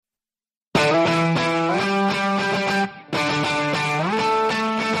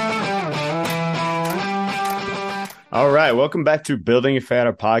Hi, welcome back to Building a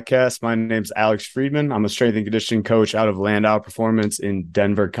Fatter podcast. My name's Alex Friedman. I'm a strength and conditioning coach out of Landau Performance in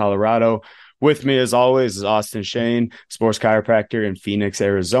Denver, Colorado. With me, as always, is Austin Shane, sports chiropractor in Phoenix,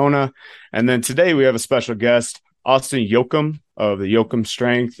 Arizona. And then today we have a special guest, Austin Yoakum of the Yoakum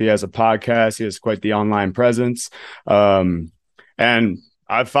Strength. He has a podcast. He has quite the online presence. And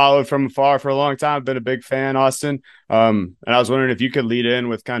I've followed from afar for a long time. I've been a big fan, Austin. And I was wondering if you could lead in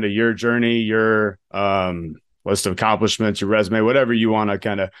with kind of your journey, your list of accomplishments, your resume, whatever you want to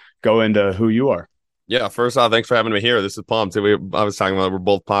kind of go into who you are. Yeah, first off, thanks for having me here. This is pumped. I was talking about we're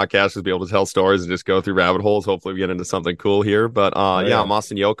both podcasters, be able to tell stories and just go through rabbit holes. Hopefully we get into something cool here. But yeah, I'm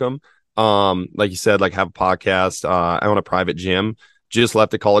Austin Yoakum. Like you said, like have a podcast. I own a private gym. Just left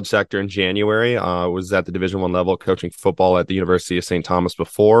the college sector in January. Was at the Division I level coaching football at the University of St. Thomas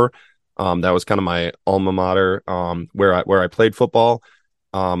before. That was kind of my alma mater, where I played football.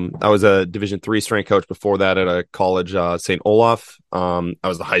 I was a Division III strength coach before that at a college, St. Olaf. I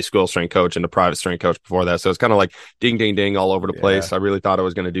was the high school strength coach and the private strength coach before that. So it's kind of like ding, ding, ding all over the place. I really thought I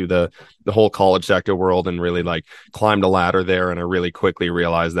was going to do the whole college sector world and really like climb the ladder there. And I really quickly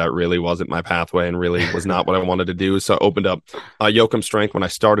realized that really wasn't my pathway and really was not what I wanted to do. So I opened up Yoakum Strength when I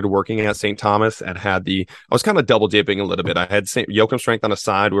started working at St. Thomas and I was kind of double dipping a little bit. I had Yoakum Strength on the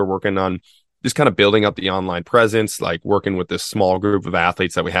side. We were working on just kind of building up the online presence, like working with this small group of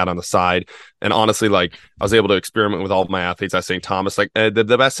athletes that we had on the side. And honestly, like I was able to experiment with all of my athletes at St. Thomas. Like the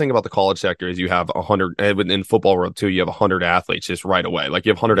best thing about the college sector is you have 100, in football world too, you have 100 athletes just right away. Like you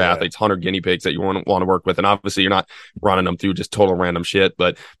have 100 athletes, 100 guinea pigs that you want to work with. And obviously you're not running them through just total random shit,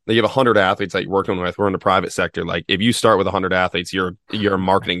 but you have 100 athletes that you're working with. We're in the private sector. Like if you start with 100 athletes, you're a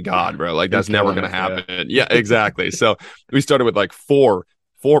marketing god, bro. Like that's never going to happen. Yeah, exactly. So we started with like four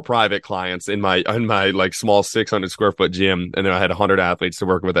private clients in my like small 600 square foot gym. And then I had 100 athletes to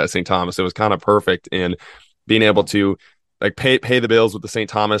work with at St. Thomas. It was kind of perfect in being able to like pay the bills with the St.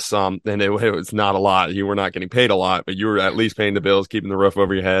 Thomas. And it was not a lot. You were not getting paid a lot, but you were at least paying the bills, keeping the roof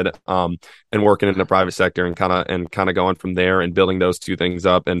over your head, and working in the private sector and kind of going from there and building those two things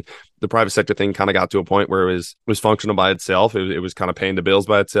up. And the private sector thing kind of got to a point where it was functional by itself. It was kind of paying the bills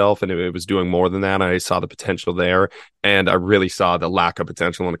by itself, and it was doing more than that. I saw the potential there, and I really saw the lack of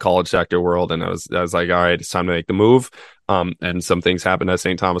potential in the college sector world. And I was like, all right, it's time to make the move. And some things happened at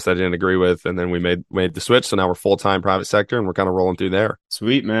St. Thomas that I didn't agree with, and then we made the switch. So now we're full-time private sector, and we're kind of rolling through there.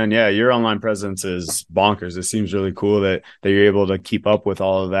 Sweet, man. Yeah, your online presence is bonkers. It seems really cool that you're able to keep up with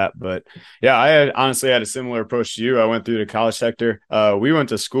all of that. But yeah, I honestly had a similar approach to you. I went through the college sector. We went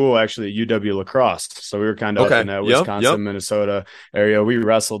to school actually at UW La Crosse, so we were kind of up in that Wisconsin, Minnesota area. We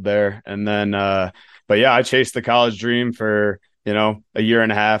wrestled there, and then, but yeah, I chased the college dream for a year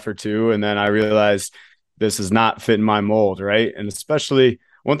and a half or two, and then I realized this is not fitting my mold, right? And especially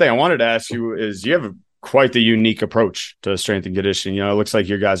one thing I wanted to ask you is you have quite the unique approach to strength and conditioning. It looks like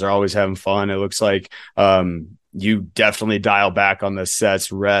you guys are always having fun. It looks like you definitely dial back on the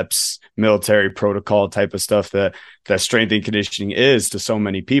sets, reps, military protocol type of stuff that strength and conditioning is to so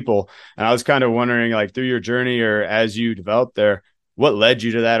many people. And I was kind of wondering, like through your journey or as you developed there, what led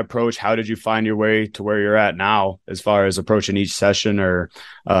you to that approach? How did you find your way to where you're at now as far as approaching each session or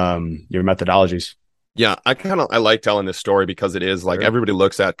your methodologies? Yeah, I like telling this story because it is like everybody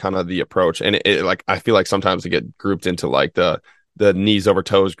looks at kind of the approach, and it like I feel like sometimes they get grouped into like the knees over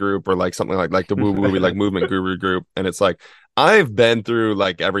toes group or like something like the woo woo like movement guru group, and it's like I've been through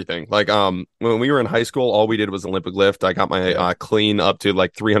like everything. Like when we were in high school, all we did was Olympic lift. I got my clean up to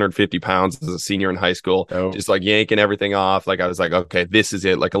like 350 pounds as a senior in high school, just like yanking everything off. Like I was like, okay, this is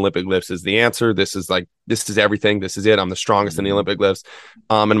it. Like Olympic lifts is the answer. This is everything. This is it. I'm the strongest in the Olympic lifts.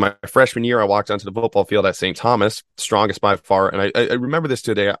 In my freshman year, I walked onto the football field at St. Thomas, strongest by far. And I remember this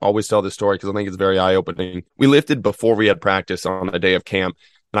today. I always tell this story because I think it's very eye opening. We lifted before we had practice on a day of camp.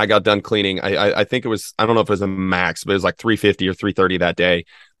 And I got done cleaning. I think it was, I don't know if it was a max, but it was like 350 or 330 that day.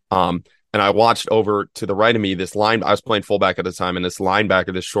 And I watched over to the right of me, I was playing fullback at the time, and this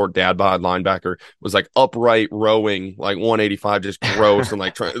linebacker, this short dad bod linebacker was like upright rowing, like 185, just gross and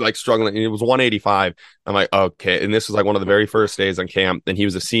like struggling. And it was 185. I'm like, okay. And this was like one of the very first days on camp, and he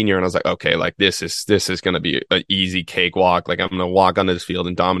was a senior. And I was like, okay, like this is going to be an easy cakewalk. Like I'm going to walk onto this field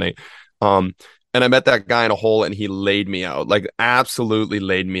and dominate. And I met that guy in a hole, and he laid me out, like absolutely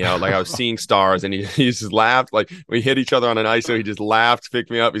laid me out. Like I was seeing stars, and he just laughed. Like we hit each other on an ISO. He just laughed,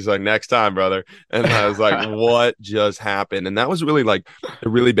 picked me up. He's like, next time, brother. And I was like, what just happened? And that was really like a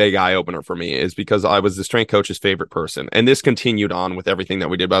really big eye opener for me, is because I was the strength coach's favorite person. And this continued on with everything that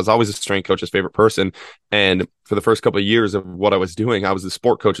we did, but I was always the strength coach's favorite person. And for the first couple of years of what I was doing, I was the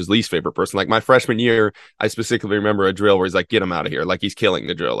sport coach's least favorite person. Like my freshman year, I specifically remember a drill where he's like, get him out of here. Like he's killing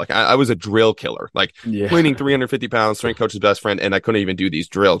the drill. Like I was a drill killer, like cleaning 350 pounds, strength coach's best friend. And I couldn't even do these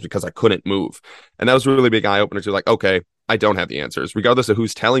drills because I couldn't move. And that was a really big eye opener to like, okay, I don't have the answers, regardless of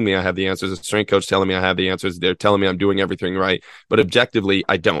who's telling me I have the answers. The strength coach telling me I have the answers. They're telling me I'm doing everything right. But objectively,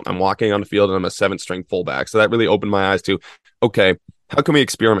 I don't. I'm walking on the field and I'm a 7th string fullback. So that really opened my eyes to, okay, how can we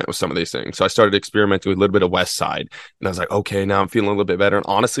experiment with some of these things? So I started experimenting with a little bit of West Side. And I was like, okay, now I'm feeling a little bit better. And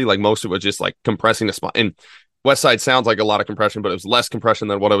honestly, like most of it was just like compressing the spine. And West Side sounds like a lot of compression, but it was less compression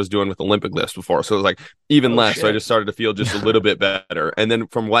than what I was doing with Olympic lifts before. So it was like even less. Shit. So I just started to feel just a little bit better. And then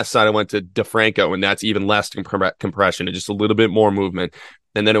from West Side, I went to DeFranco, and that's even less compression and just a little bit more movement.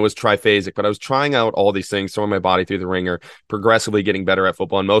 And then it was triphasic, but I was trying out all these things, throwing my body through the ringer, progressively getting better at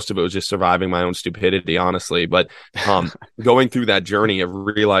football. And most of it was just surviving my own stupidity, honestly. But going through that journey of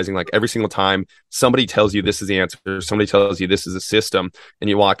realizing like every single time somebody tells you this is the answer, somebody tells you this is a system, and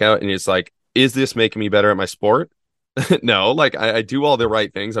you walk out and it's like, is this making me better at my sport? No, like I do all the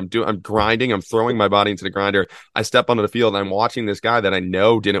right things. I'm grinding. I'm throwing my body into the grinder. I step onto the field and I'm watching this guy that I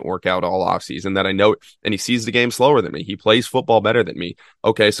know didn't work out all offseason, that I know, and he sees the game slower than me. He plays football better than me.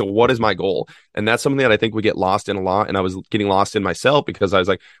 Okay, so what is my goal? And that's something that I think we get lost in a lot. And I was getting lost in myself because I was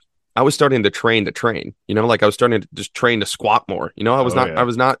like, I was starting to train, you know, like I was starting to just train to squat more. You know, I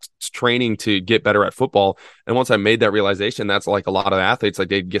was not training to get better at football. And once I made that realization, that's like a lot of athletes, like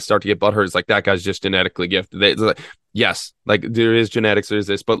they start to get butthurt. It's like, that guy's just genetically gifted. Yes, like there is genetics, there's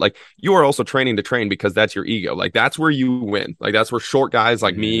this, but like you are also training to train because that's your ego. Like that's where you win. Like that's where short guys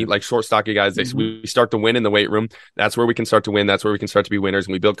like me, like short, stocky guys, we start to win in the weight room. That's where we can start to win. That's where we can start to be winners,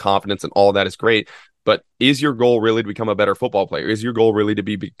 and we build confidence, and all that is great. But is your goal really to become a better football player? Is your goal really to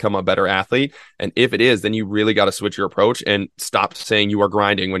become a better athlete? And if it is, then you really got to switch your approach and stop saying you are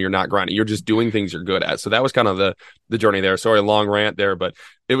grinding when you're not grinding. You're just doing things you're good at. So that was kind of the journey there. Sorry, long rant there, but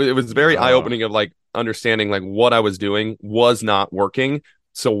it was very eye-opening of like understanding like what I was doing was not working.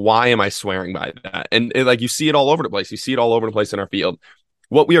 So why am I swearing by that? And like you see it all over the place. You see it all over the place in our field.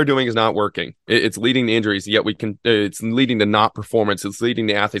 What we are doing is not working. It's leading to injuries, yet it's leading to not performance. It's leading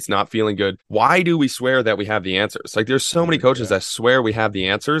to athletes not feeling good. Why do we swear that we have the answers? Like there's so many coaches that swear we have the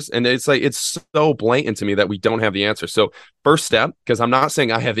answers. And it's like, it's so blatant to me that we don't have the answers. So first step, because I'm not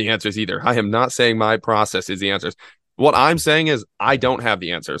saying I have the answers either. I am not saying my process is the answers. What I'm saying is I don't have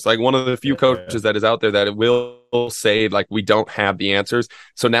the answers. Like one of the few coaches that is out there that it will say like we don't have the answers.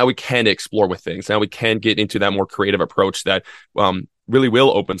 So now we can explore with things. Now we can get into that more creative approach that really will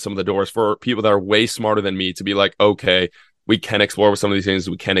open some of the doors for people that are way smarter than me to be like, okay, we can explore with some of these things.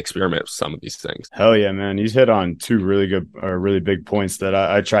 We can experiment with some of these things. Hell yeah, man. You hit on two really big points that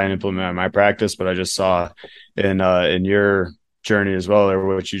I try and implement in my practice, but I just saw in your journey as well,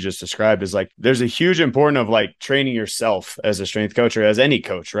 or what you just described, is like there's a huge importance of like training yourself as a strength coach or as any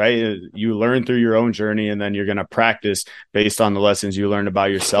coach, right? You learn through your own journey, and then you're going to practice based on the lessons you learned about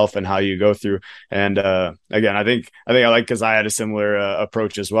yourself and how you go through. And again, I think I like, because I had a similar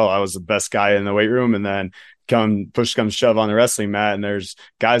approach as well. I was the best guy in the weight room, and then push comes shove on the wrestling mat, and there's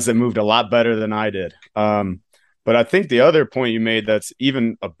guys that moved a lot better than I did. But I think the other point you made that's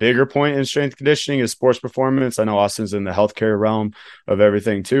even a bigger point in strength conditioning is sports performance. I know Austin's in the healthcare realm of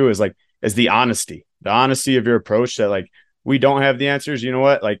everything too, is the honesty of your approach, that like, we don't have the answers. You know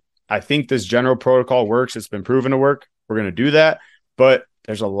what? Like, I think this general protocol works. It's been proven to work. We're going to do that. But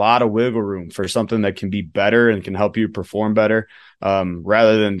there's a lot of wiggle room for something that can be better and can help you perform better,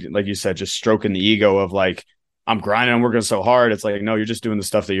 rather than, like you said, just stroking the ego of like, I'm grinding, I'm working so hard. It's like, no, you're just doing the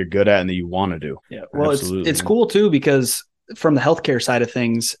stuff that you're good at and that you want to do. Yeah. Well, it's cool too, because from the healthcare side of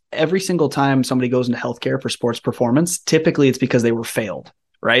things, every single time somebody goes into healthcare for sports performance, typically it's because they were failed,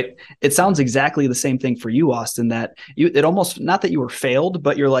 right? It sounds exactly the same thing for you, Austin, that it almost, not that you were failed,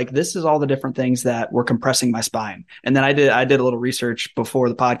 but you're like, this is all the different things that were compressing my spine. And then I did a little research before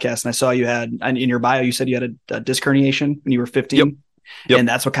the podcast, and I saw you had, in your bio, you said you had a disc herniation when you were 15. Yep. And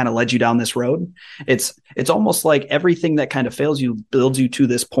that's what kind of led you down this road. It's almost like everything that kind of fails you builds you to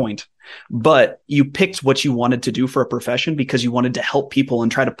this point, but you picked what you wanted to do for a profession because you wanted to help people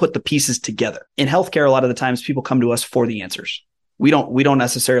and try to put the pieces together. In healthcare, a lot of the times people come to us for the answers. We don't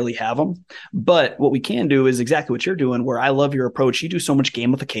necessarily have them, but what we can do is exactly what you're doing, where I love your approach. You do so much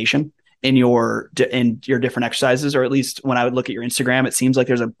gamification in your different exercises, or at least when I would look at your Instagram, it seems like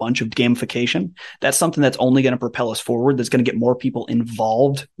there's a bunch of gamification. That's something that's only going to propel us forward. That's going to get more people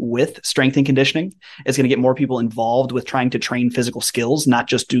involved with strength and conditioning. It's going to get more people involved with trying to train physical skills, not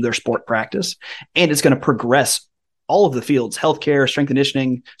just do their sport practice. And it's going to progress all of the fields, healthcare, strength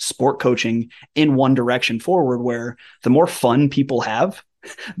conditioning, sport coaching, in one direction forward, where the more fun people have,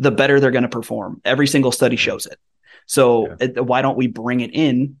 the better they're going to perform. Every single study shows it. So why don't we bring it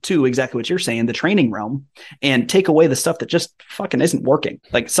in to exactly what you're saying, the training realm, and take away the stuff that just fucking isn't working?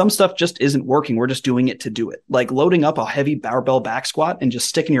 Like some stuff just isn't working. We're just doing it to do it. Like loading up a heavy barbell back squat and just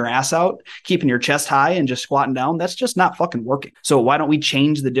sticking your ass out, keeping your chest high and just squatting down. That's just not fucking working. So why don't we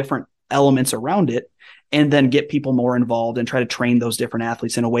change the different elements around it and then get people more involved and try to train those different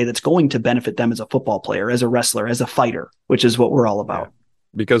athletes in a way that's going to benefit them as a football player, as a wrestler, as a fighter, which is what we're all about. Yeah.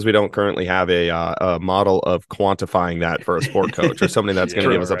 Because we don't currently have a model of quantifying that for a sport coach or somebody that's going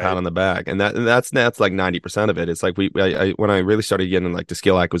to give us a pat on the back, and that's like 90% of it. It's like when I really started getting like the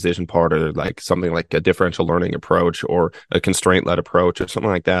skill acquisition part, or like something like a differential learning approach or a constraint led approach or something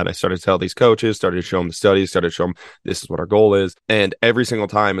like that, I started to tell these coaches, started to show them the studies, started to show them this is what our goal is, and every single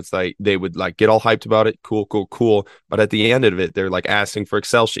time it's like they would like get all hyped about it, cool, but at the end of it they're like asking for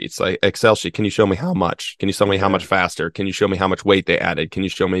Excel sheets, like Excel sheet, can you show me how much? Can you show me how much faster? Can you show me how much weight they added? Can you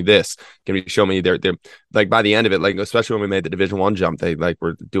show me this? Can you show me their like by the end of it, like especially when we made the Division I jump, they like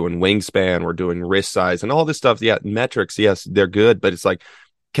we're doing wingspan, we're doing wrist size and all this stuff. Yeah, metrics, yes, they're good, but it's like,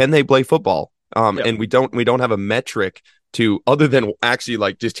 can they play football? And we don't have a metric to, other than actually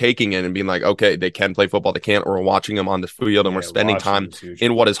like just taking it and being like, okay, they can play football, they can't, or we're watching them on the field and we're spending time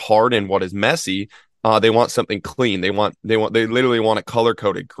in what is hard and what is messy. They want something clean. They literally want it color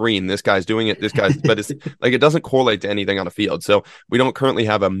coded green. This guy's doing it. This guy's, but it's like, it doesn't correlate to anything on the field. So we don't currently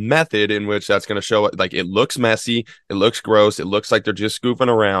have a method in which that's going to show it. Like it looks messy. It looks gross. It looks like they're just goofing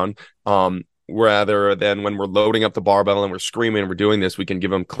around. Rather than when we're loading up the barbell and we're screaming and we're doing this, we can give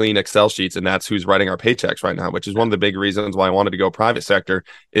them clean Excel sheets, and that's who's writing our paychecks right now, which is one of the big reasons why I wanted to go private sector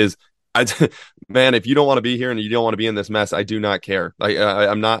is, man, if you don't want to be here and you don't want to be in this mess, I do not care. Like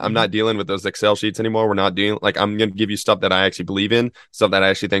I'm not dealing with those Excel sheets anymore. We're not doing, like, I'm going to give you stuff that I actually believe in, stuff that I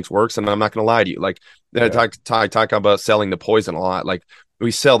actually think works. And I'm not going to lie to you. Like I talk about selling the poison a lot. Like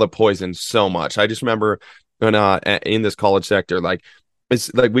we sell the poison so much. I just remember when, in this college sector, like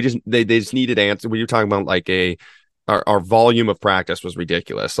it's like, they just needed answers. When you're talking about like our volume of practice was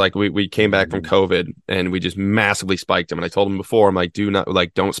ridiculous. Like we came back from COVID and we just massively spiked them. And I told them before, I'm like,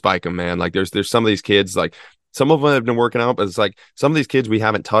 don't spike them, man. Like there's some of these kids, like some of them have been working out, but it's like some of these kids we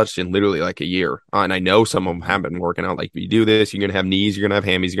haven't touched in literally like a year. And I know some of them haven't been working out. Like if you do this, you're going to have knees, you're going to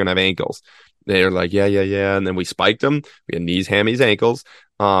have hammies, you're going to have ankles. They're like, yeah. And then we spiked them. We had knees, hammies, ankles.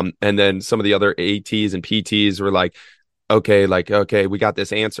 And then some of the other ATs and PTs were like, okay, we got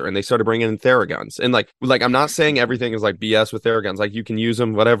this answer. And they started bringing in Theraguns. And like, I'm not saying everything is like BS with Theraguns. Like you can use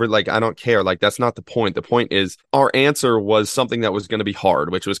them, whatever. Like, I don't care. Like, that's not the point. The point is our answer was something that was going to be hard,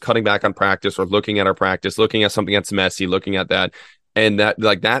 which was cutting back on practice or looking at our practice, looking at something that's messy, looking at that. And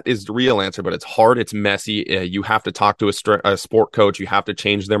that is the real answer, but it's hard. It's messy. You have to talk to a sport coach. You have to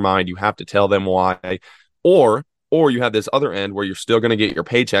change their mind. You have to tell them why, or you have this other end where you're still going to get your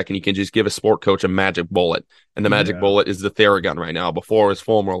paycheck and you can just give a sport coach a magic bullet. And the magic bullet is the Theragun right now. Before it was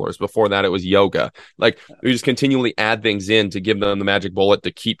foam rollers. Before that, it was yoga. Like we just continually add things in to give them the magic bullet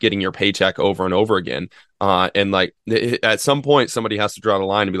to keep getting your paycheck over and over again. And like at some point, somebody has to draw the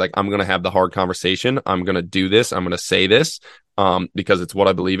line and be like, I'm going to have the hard conversation. I'm going to do this. I'm going to say this because it's what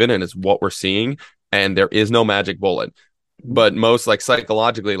I believe in and it's what we're seeing. And there is no magic bullet. But most, like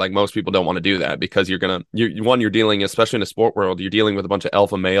psychologically, like most people don't want to do that because you're dealing, especially in the sport world, you're dealing with a bunch of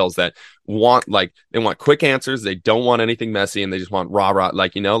alpha males that want, like, they want quick answers. They don't want anything messy and they just want rah,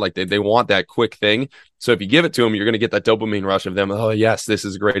 like, like they want that quick thing. So if you give it to them, you're going to get that dopamine rush of them. Oh yes, this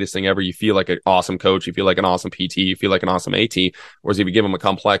is the greatest thing ever. You feel like an awesome coach. You feel like an awesome PT. You feel like an awesome AT. Whereas if you give them a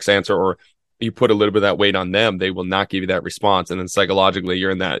complex answer or you put a little bit of that weight on them, they will not give you that response. And then psychologically, you're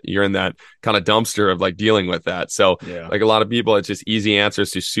in that kind of dumpster of like dealing with that. So like a lot of people, it's just easy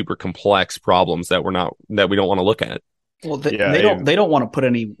answers to super complex problems that we don't want to look at. Well, they don't want to put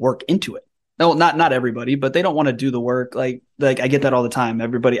any work into it. No, not everybody, but they don't want to do the work. Like I get that all the time.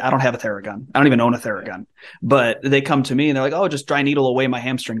 Everybody, I don't have a Theragun. I don't even own a Theragun, but they come to me and they're like, oh, just dry needle away my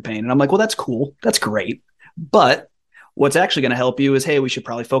hamstring pain. And I'm like, well, that's cool. That's great. But what's actually going to help you is, hey, we should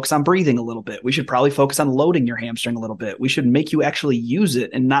probably focus on breathing a little bit. We should probably focus on loading your hamstring a little bit. We should make you actually use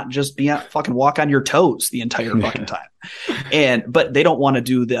it and not just be fucking walk on your toes the entire fucking time. But they don't want to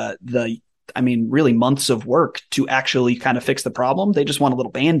do really months of work to actually kind of fix the problem. They just want a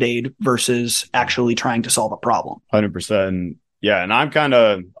little Band-Aid versus actually trying to solve a problem. 100%. Yeah. And I'm kind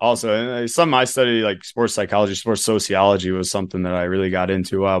of also, something I study, like sports psychology, sports sociology was something that I really got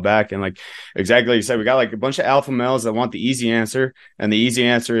into a while back. And like exactly like you said, we got like a bunch of alpha males that want the easy answer. And the easy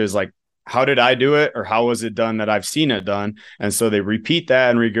answer is like, how did I do it? Or how was it done that I've seen it done? And so they repeat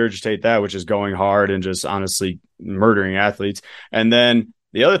that and regurgitate that, which is going hard and just honestly murdering athletes. And then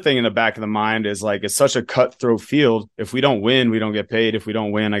the other thing in the back of the mind is like, it's such a cutthroat field. If we don't win, we don't get paid. If we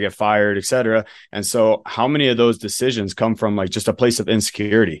don't win, I get fired, etc. And so how many of those decisions come from like just a place of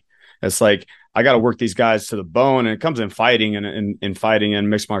insecurity? It's like, I got to work these guys to the bone, and it comes in fighting and in fighting and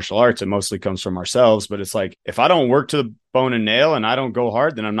mixed martial arts. It mostly comes from ourselves, but it's like, if I don't work to the bone and nail and I don't go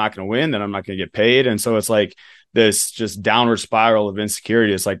hard, then I'm not going to win. Then I'm not going to get paid. And so it's like this just downward spiral of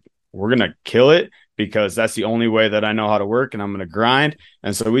insecurity. It's like, we're going to kill it because that's the only way that I know how to work, and I'm going to grind.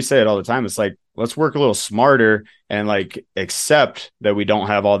 And so we say it all the time. It's like, let's work a little smarter and like accept that we don't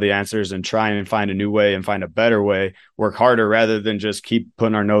have all the answers and try and find a new way and find a better way, work harder rather than just keep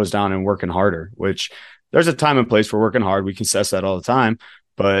putting our nose down and working harder, which there's a time and place for working hard. We can assess that all the time,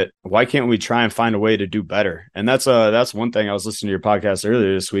 but why can't we try and find a way to do better? And that's one thing. I was listening to your podcast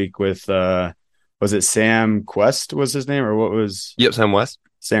earlier this week with, was it Sam Quest was his name, or what was? Yep. Sam West.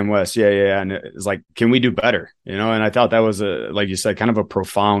 Sam West. Yeah. And it's like, can we do better? And I thought that was like you said, kind of a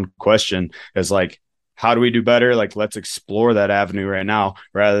profound question. It's like, how do we do better? Like, let's explore that avenue right now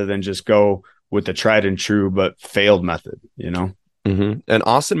rather than just go with the tried and true, but failed method, Mm-hmm. And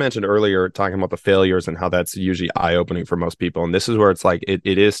Austin mentioned earlier talking about the failures and how that's usually eye-opening for most people. And this is where it's like, it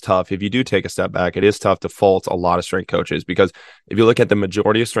is tough. If you do take a step back, it is tough to fault a lot of strength coaches, because if you look at the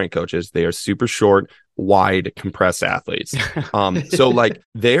majority of strength coaches, they are super short, wide, compressed athletes. So like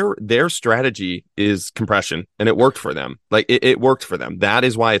their strategy is compression, and it worked for them. Like it worked for them. That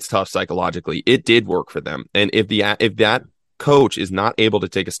is why it's tough psychologically. It did work for them. And if that coach is not able to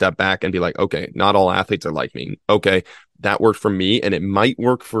take a step back and be like, okay, not all athletes are like me. Okay, that worked for me, and it might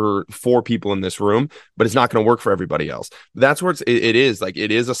work for 4 people in this room, but it's not going to work for everybody else. That's where it is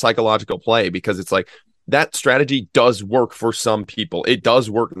a psychological play, because it's like that strategy does work for some people. It does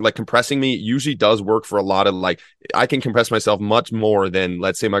work. Like compressing me usually does work for a lot of, like, I can compress myself much more than,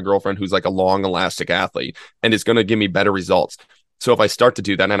 let's say, my girlfriend who's like a long elastic athlete, and it's going to give me better results. So if I start to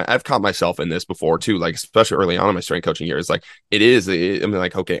do that, and I've caught myself in this before too, like especially early on in my strength coaching years, like I'm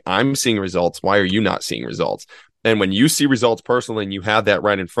like, okay, I'm seeing results. Why are you not seeing results? And when you see results personally and you have that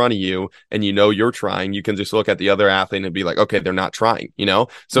right in front of you and you're trying, you can just look at the other athlete and be like, okay, they're not trying,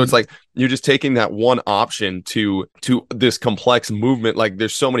 So It's like you're just taking that one option to this complex movement. Like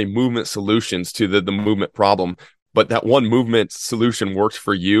there's so many movement solutions to the movement problem, but that one movement solution worked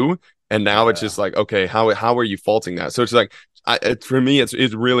for you. And now it's just like, okay, how are you faulting that? So it's like, for me,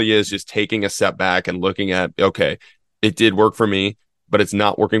 it really is just taking a step back and looking at, okay, it did work for me, but it's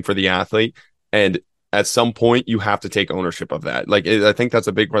not working for the athlete. And at some point, you have to take ownership of that. Like, I think that's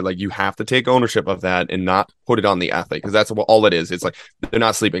a big part. Like, you have to take ownership of that and not put it on the athlete, because that's all it is. It's like, they're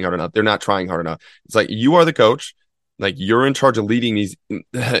not sleeping hard enough. They're not trying hard enough. It's like, you are the coach. Like, you're in charge of leading these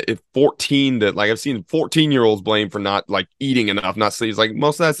 14 that, like, I've seen 14-year-olds blamed for not like eating enough, not sleep. It's like,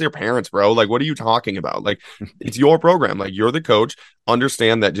 most of that's their parents, bro. Like, what are you talking about? Like, it's your program. Like, you're the coach.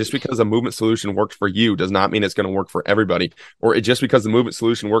 Understand that just because a movement solution worked for you does not mean it's going to work for everybody. Or just because the movement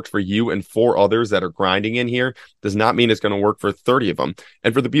solution worked for you and 4 others that are grinding in here does not mean it's going to work for 30 of them.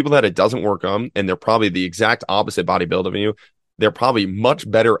 And for the people that it doesn't work on, and they're probably the exact opposite body build of you, they're probably much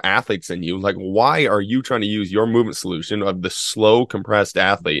better athletes than you. Like, why are you trying to use your movement solution of the slow, compressed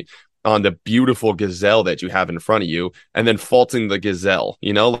athlete on the beautiful gazelle that you have in front of you, and then faulting the gazelle?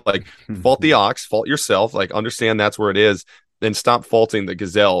 Like, fault the ox, fault yourself. Like, understand that's where it is, and stop faulting the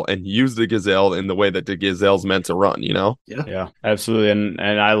gazelle and use the gazelle in the way that the gazelle's meant to run, Yeah, absolutely. And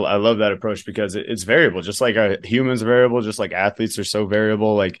I love that approach, because it's variable. Just like humans are variable, just like athletes are so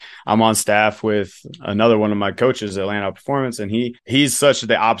variable. Like, I'm on staff with another one of my coaches at Land Out Performance, and he's such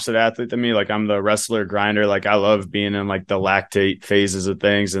the opposite athlete than me. Like, I'm the wrestler grinder. Like, I love being in like the lactate phases of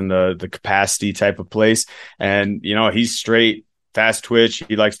things and the capacity type of place. And, he's straight, fast twitch.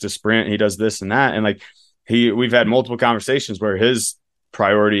 He likes to sprint. He does this and that. And like, we've had multiple conversations where his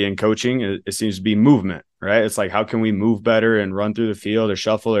priority in coaching, it seems to be movement, right? It's like, how can we move better and run through the field or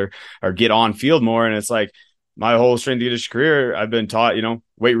shuffle or get on field more? And it's like, my whole strength and conditioning career, I've been taught,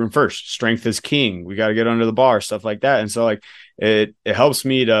 weight room first, strength is king. We got to get under the bar, stuff like that. And so like, it helps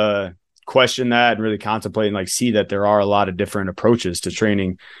me to question that and really contemplate and like see that there are a lot of different approaches to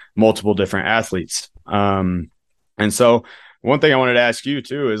training multiple different athletes. And so one thing I wanted to ask you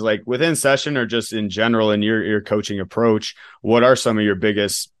too is, like, within session or just in general in your coaching approach, what are some of your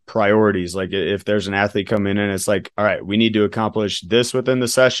biggest priorities? Like, if there's an athlete coming in and it's like, all right, we need to accomplish this within the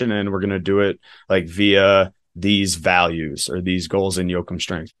session, and we're going to do it like via these values or these goals in Yoakum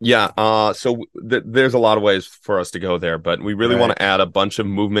Strength. Yeah. So there's a lot of ways for us to go there, but we really want to add a bunch of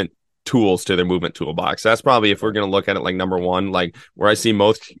movement tools to their movement toolbox. That's probably, if we're going to look at it, like number one, like where I see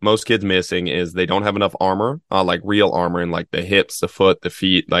most kids missing is they don't have enough armor, like real armor in like the hips, the foot, the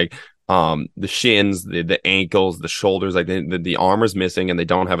feet. Like, the shins, the ankles, the shoulders, like the arm is missing, and they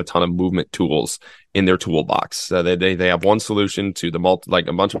don't have a ton of movement tools in their toolbox. So they have one solution to like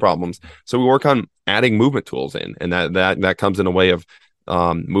a bunch of problems. So we work on adding movement tools in, and that comes in a way of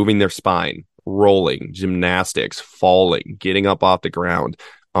moving their spine, rolling, gymnastics, falling, getting up off the ground,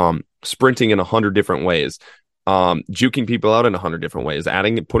 sprinting in 100 different ways, juking people out in 100 different ways,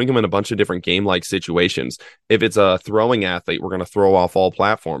 putting them in a bunch of different game-like situations. If it's a throwing athlete, we're going to throw off all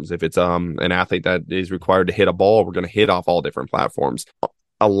platforms. If it's an athlete that is required to hit a ball, we're going to hit off all different platforms.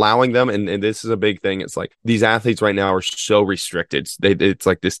 Allowing them, and this is a big thing, it's like these athletes right now are so restricted. It's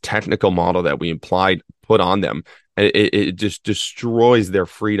like this technical model that we put on them. It just destroys their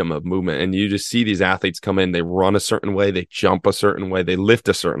freedom of movement. And you just see these athletes come in, they run a certain way, they jump a certain way, they lift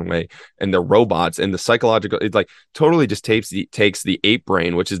a certain way, and they're robots. And the psychological, it like totally just takes the ape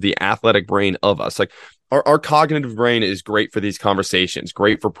brain, which is the athletic brain of us. Like our cognitive brain is great for these conversations,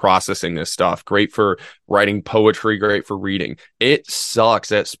 great for processing this stuff, great for writing poetry, great for reading. It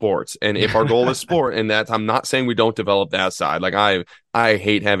sucks at sports. And if our goal is sport, and that, I'm not saying we don't develop that side. Like I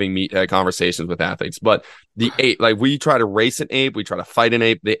hate having conversations with athletes, but the ape, like we try to race an ape, we try to fight an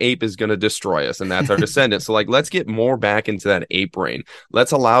ape, the ape is going to destroy us, and that's our descendant. So like, let's get more back into that ape brain.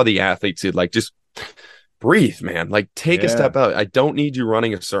 Let's allow the athlete to like just breathe, man. Like take a step out. I don't need you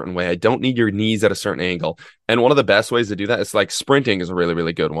running a certain way. I don't need your knees at a certain angle. And one of the best ways to do that is like sprinting is a really,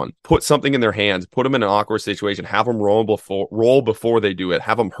 really good one. Put something in their hands, put them in an awkward situation, have them roll before they do it,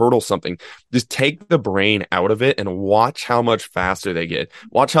 have them hurdle something. Just take the brain out of it and watch how much faster they get.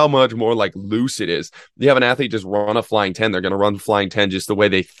 Watch how much more like loose it is. You have an athlete just run a flying 10. They're going to run flying 10 just the way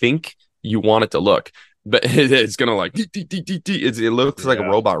they think you want it to look. But it's gonna like it looks like a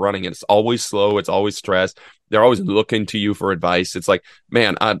robot running, and it's always slow, it's always stressed. They're always looking to you for advice. It's like,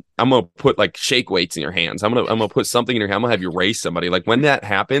 man, I'm gonna put like shake weights in your hands. I'm gonna put something in your hand. I'm gonna have you race somebody. Like when that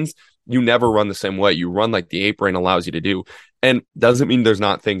happens, you never run the same way. You run like the ape brain allows you to do. And doesn't mean there's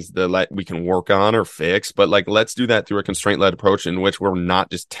not things that we can work on or fix, but like let's do that through a constraint-led approach in which we're not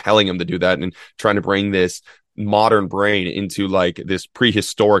just telling them to do that and trying to bring this modern brain into like this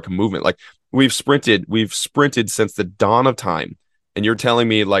prehistoric movement. Like we've sprinted since the dawn of time, and you're telling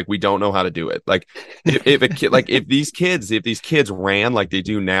me like we don't know how to do it. Like if a kid, like if these kids ran like they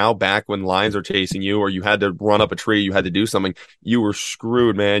do now, back when lions are chasing you, or you had to run up a tree, you had to do something, you were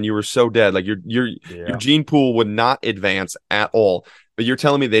screwed, man. You were so dead. Like your gene pool would not advance at all. But you're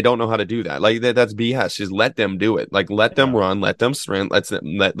telling me they don't know how to do that. Like that's BS. Just let them do it. Like let them run, let them sprint.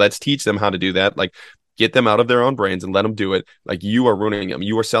 Let's teach them how to do that. Like get them out of their own brains and let them do it. Like you are ruining them.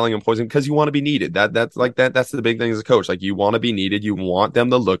 You are selling them poison because you want to be needed. That's the big thing as a coach. Like you want to be needed. You want them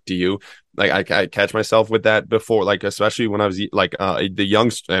to look to you. Like I catch myself with that before, like, especially when I was like, the young,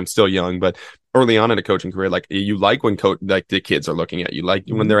 I'm still young, but early on in a coaching career, like you like when like the kids are looking at you, like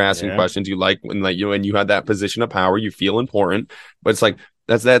when they're asking questions, you like when like you, and you have that position of power, you feel important, but it's like,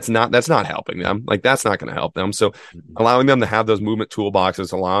 that's not helping them. Like that's not going to help them. So allowing them to have those movement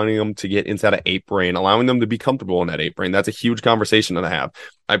toolboxes, allowing them to get inside of ape brain, allowing them to be comfortable in that ape brain. That's a huge conversation that I have.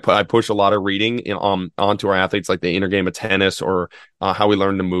 I push a lot of reading onto our athletes, like the inner game of tennis, or how we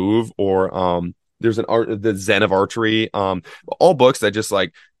learn to move, or there's the Zen of archery, all books that just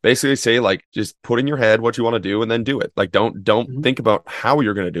like basically say like just put in your head what you want to do and then do it. Like don't think about how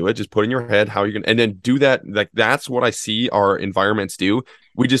you're going to do it. Just put in your head how you're going to, and then do that. Like that's what I see our environments do.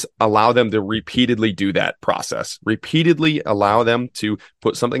 We just allow them to repeatedly do that process, repeatedly allow them to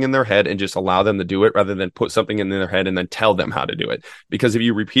put something in their head and just allow them to do it, rather than put something in their head and then tell them how to do it. Because if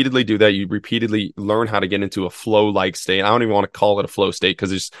you repeatedly do that, you repeatedly learn how to get into a flow-like state. I don't even want to call it a flow state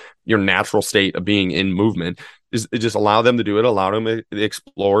because it's your natural state of being in movement. Just allow them to do it, allow them to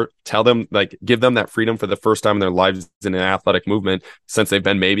explore, tell them, like, give them that freedom for the first time in their lives in an athletic movement, since they've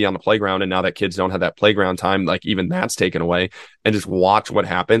been maybe on the playground, and now that kids don't have that playground time, like even that's taken away, and just watch what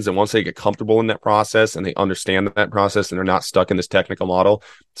happens. And once they get comfortable in that process and they understand that process and they're not stuck in this technical model,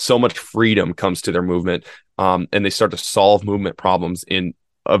 so much freedom comes to their movement, and they start to solve movement problems in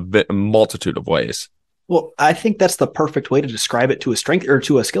a multitude of ways. Well, I think that's the perfect way to describe it to a strength or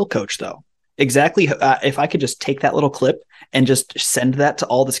to a skill coach, though. Exactly. If I could just take that little clip and just send that to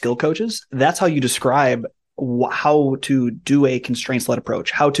all the skill coaches, that's how you describe how to do a constraints-led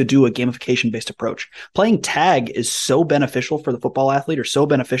approach, how to do a gamification-based approach. Playing tag is so beneficial for the football athlete, or so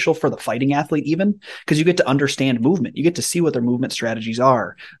beneficial for the fighting athlete even, because you get to understand movement. You get to see what their movement strategies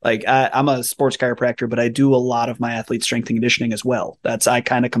are. Like I'm a sports chiropractor, but I do a lot of my athlete strength and conditioning as well. I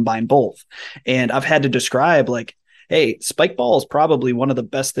kind of combine both. And I've had to describe like, hey, spike ball is probably one of the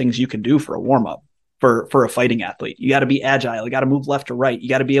best things you can do for a warm-up. for a fighting athlete. You got to be agile. You got to move left to right. You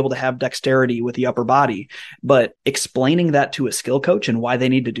got to be able to have dexterity with the upper body. But explaining that to a skill coach and why they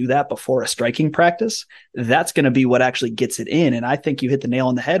need to do that before a striking practice, that's going to be what actually gets it in. And I think you hit the nail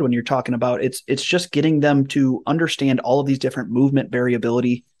on the head when you're talking about it's just getting them to understand all of these different movement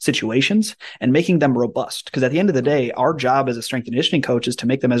variability situations and making them robust. Because at the end of the day, our job as a strength and conditioning coach is to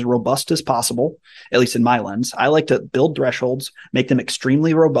make them as robust as possible, at least in my lens. I like to build thresholds, make them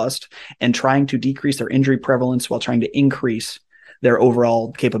extremely robust, and trying to decrease their injury prevalence while trying to increase their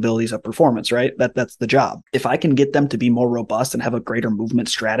overall capabilities of performance, right? That's the job. If I can get them to be more robust and have a greater movement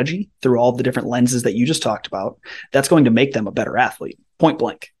strategy through all the different lenses that you just talked about, that's going to make them a better athlete. Point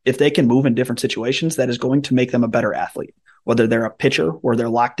blank. If they can move in different situations, that is going to make them a better athlete. Whether they're a pitcher where they're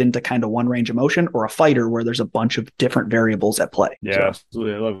locked into kind of one range of motion, or a fighter where there's a bunch of different variables at play. Yeah, so.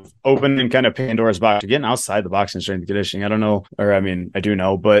 Absolutely. I love opening kind of Pandora's box, getting outside the box in strength and conditioning. I don't know, or I mean, I do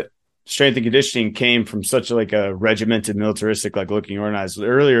know, but strength and conditioning came from such like a regimented, militaristic, like looking organized.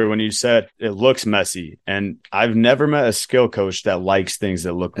 Earlier when you said it looks messy, and I've never met a skill coach that likes things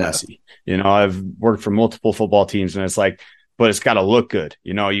that look messy. You know, I've worked for multiple football teams, and it's like, but it's got to look good.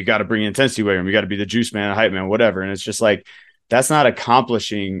 You know, you got to bring intensity weight room. You got to be the juice man, hype man, whatever. And it's just like, that's not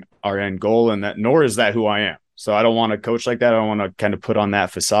accomplishing our end goal. And that, nor is that who I am. So I don't want to coach like that. I don't want to kind of put on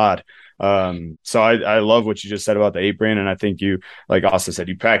that facade. So I love what you just said about the 8 brain. And I think you, like Austin said,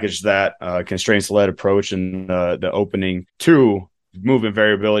 you packaged that constraints led approach and the opening to movement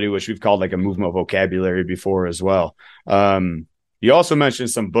variability, which we've called like a movement vocabulary before as well. You also mentioned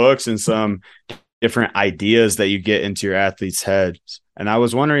some books and some different ideas that you get into your athletes' heads. And I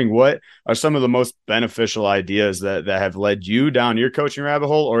was wondering, what are some of the most beneficial ideas that have led you down your coaching rabbit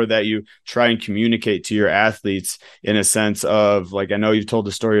hole, or that you try and communicate to your athletes in a sense of, like, I know you've told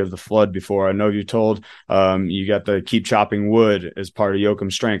the story of the flood before. I know you told you got the keep chopping wood as part of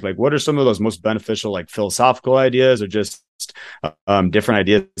Yoakum strength. Like, what are some of those most beneficial, like philosophical ideas, or just different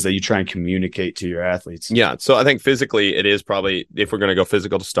ideas that you try and communicate to your athletes? Yeah. So I think physically it is probably, if we're going to go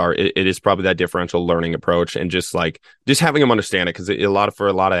physical to start, it is probably that differential learning approach, and just having them understand it. Cause for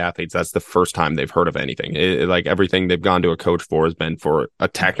a lot of athletes, that's the first time they've heard of anything. Like everything they've gone to a coach for has been for a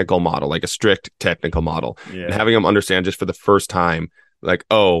technical model, like a strict technical model. Yeah. And having them understand just for the first time, like,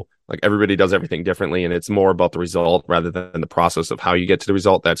 oh, like everybody does everything differently, and it's more about the result rather than the process of how you get to the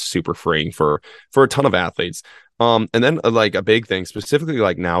result. That's super freeing for a ton of athletes. And then like a big thing specifically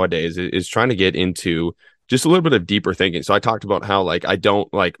like nowadays is trying to get into just a little bit of deeper thinking. So I talked about how like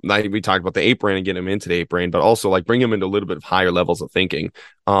we talked about the 8 brain and getting them into the 8 brain, but also like bring them into a little bit of higher levels of thinking.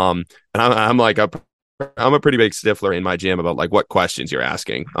 And I'm a pretty big stiffler in my gym about like what questions you're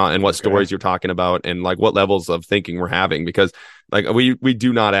asking and what stories you're talking about, and like what levels of thinking we're having, because like we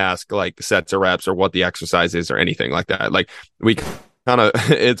do not ask like sets or reps or what the exercise is or anything like that. Like we kind of,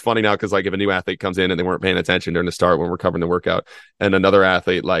 it's funny now because like if a new athlete comes in and they weren't paying attention during the start when we're covering the workout, and another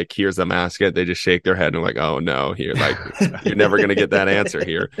athlete like hears them ask it, they just shake their head and like, oh no, here, like you're never gonna get that answer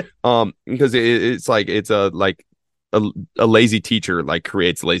here, because it's like it's a lazy teacher like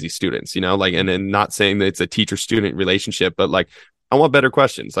creates lazy students, you know, like, and not saying that it's a teacher student relationship, but like I want better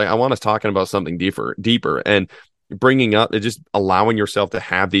questions. Like I want us talking about something deeper, and bringing up, just allowing yourself to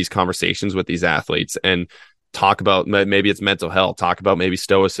have these conversations with these athletes and talk about maybe it's mental health, talk about maybe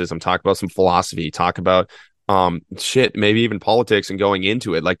stoicism, talk about some philosophy, talk about maybe even politics, and going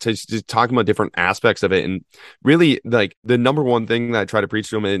into it, like just talking about different aspects of it. And really like the number one thing that I try to preach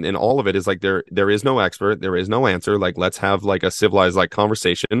to them in all of it is like there is no expert, there is no answer. Like let's have like a civilized like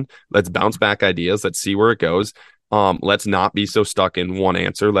conversation, let's bounce back ideas, let's see where it goes. Let's not be so stuck in one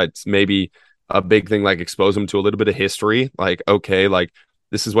answer. Let's maybe a big thing, like expose them to a little bit of history, like, okay, like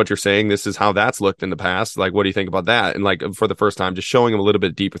this is what you're saying, this is how that's looked in the past, like what do you think about that? And like for the first time, just showing them a little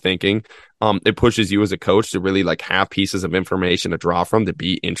bit deeper thinking, it pushes you as a coach to really like have pieces of information to draw from, to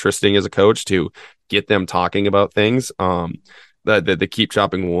be interesting as a coach, to get them talking about things. The keep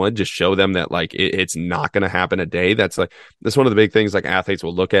chopping wood, just show them that like it's not going to happen a day. That's one of the big things like athletes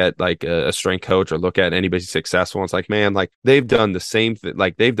will look at like a strength coach or look at anybody successful. And it's like, man, like they've done the same thing,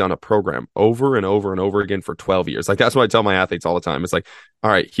 like they've done a program over and over and over again for 12 years. Like that's what I tell my athletes all the time. It's like,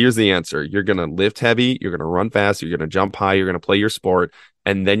 all right, here's the answer. You're going to lift heavy, you're going to run fast, you're going to jump high, you're going to play your sport.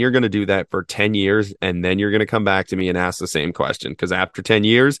 And then you're going to do that for 10 years. And then you're going to come back to me and ask the same question. Because after 10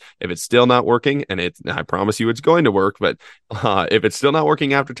 years, if it's still not working, and I promise you it's going to work, but if it's still not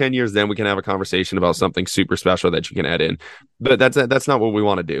working after 10 years, then we can have a conversation about something super special that you can add in. But that's not what we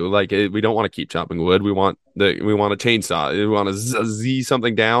want to do. Like we don't want to keep chopping wood. We want a chainsaw. We want to Z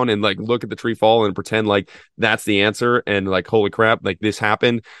something down and like look at the tree fall and pretend like that's the answer. And like, holy crap, like this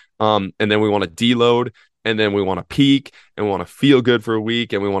happened. And then we want to deload. and then we want to peak and we want to feel good for a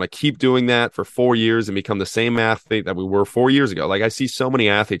week, and we want to keep doing that for 4 years and become the same athlete that we were 4 years ago. Like I see so many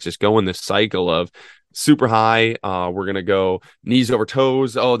athletes just go in this cycle of super high. We're going to go knees over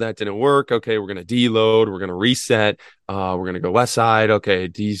toes. Oh, that didn't work. Okay. We're going to deload. We're going to reset. We're going to go west side. Okay.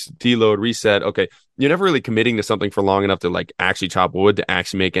 Deload, reset. Okay. You're never really committing to something for long enough to like actually chop wood, to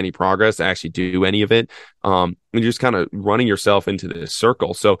actually make any progress, to actually do any of it. And you're just kind of running yourself into this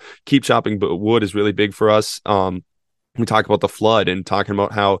circle. So keep chopping wood is really big for us. We talk about the flood and talking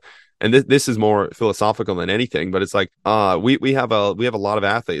about how, and this is more philosophical than anything, but it's like we have a lot of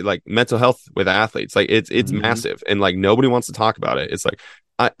athletes, like mental health with athletes, like it's massive, and like nobody wants to talk about it. It's like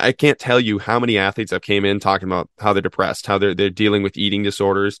I can't tell you how many athletes have came in talking about how they're depressed, how they're dealing with eating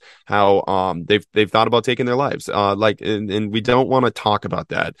disorders, how they've thought about taking their lives, and we don't want to talk about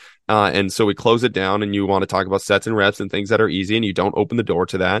that, and so we close it down, and you want to talk about sets and reps and things that are easy, and you don't open the door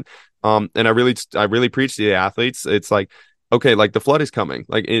to that. And I really preach to the athletes. It's like, okay, like the flood is coming.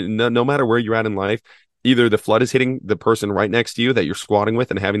 Like no matter where you're at in life, either the flood is hitting the person right next to you that you're squatting with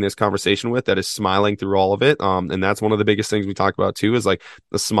and having this conversation with that is smiling through all of it. And that's one of the biggest things we talk about too, is like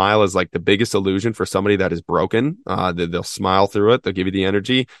the smile is like the biggest illusion for somebody that is broken. They'll smile through it. They'll give you the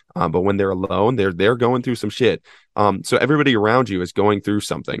energy. But when they're alone, they're going through some shit. So everybody around you is going through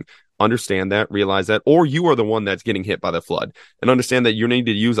something. Understand that, realize that, or you are the one that's getting hit by the flood, and understand that you need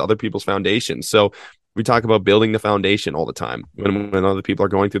to use other people's foundations. So we talk about building the foundation all the time. When other people are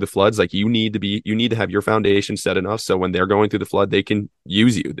going through the floods, like you need to have your foundation set enough so when they're going through the flood, they can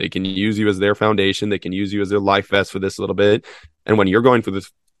use you. They can use you as their foundation. They can use you as their life vest for this little bit. And when you're going through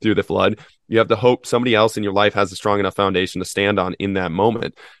the flood, you have to hope somebody else in your life has a strong enough foundation to stand on in that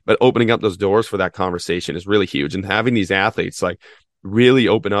moment. But opening up those doors for that conversation is really huge. And having these athletes like really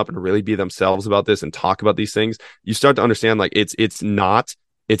open up and really be themselves about this and talk about these things, you start to understand like it's not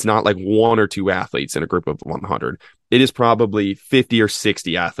like one or two athletes in a group of 100. It is probably 50 or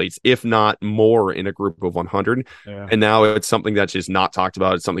 60 athletes, if not more, in a group of 100. Yeah. And now it's something that's just not talked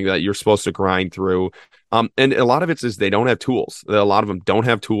about. It's something that you're supposed to grind through. And a lot of it is they don't have tools. A lot of them don't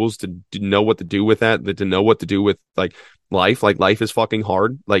have tools to know what to do with that, to know what to do with like life. Like life is fucking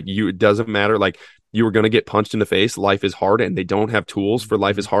hard. Like it doesn't matter. Like you were going to get punched in the face. Life is hard, and they don't have tools for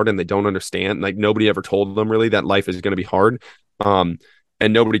life is hard, and they don't understand. Like nobody ever told them really that life is going to be hard.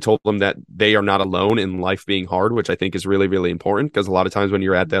 And nobody told them that they are not alone in life being hard, which I think is really, really important, because a lot of times when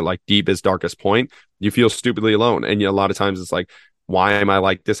you're at that like deepest, darkest point, you feel stupidly alone. And a lot of times it's like, why am I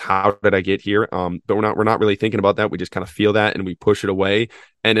like this? How did I get here? But we're not really thinking about that. We just kind of feel that and we push it away.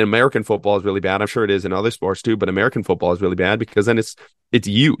 And in American football is really bad. I'm sure it is in other sports too, but American football is really bad because then it's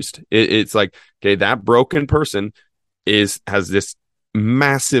used. It's like, okay, that broken person has this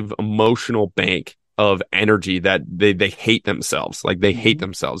massive emotional bank of energy that they hate themselves. Like they hate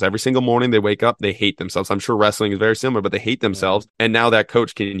themselves. Every single morning they wake up, they hate themselves. I'm sure wrestling is very similar, but they hate themselves. And now that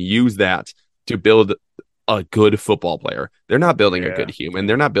coach can use that to build a good football player. They're not building a good human.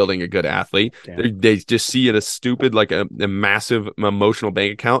 They're not building a good athlete. They just see it as stupid, like a massive emotional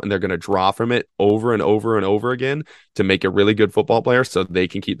bank account, and they're going to draw from it over and over and over again to make a really good football player so they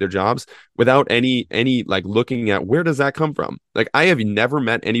can keep their jobs without any like looking at where does that come from. Like I have never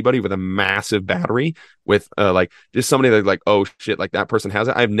met anybody with a massive battery with like just somebody that's like, oh shit, like that person has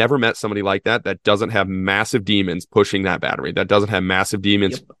it. I've never met somebody like that doesn't have massive demons pushing that battery, that doesn't have massive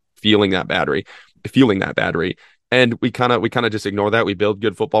demons feeling that battery. And we kind of just ignore that. We build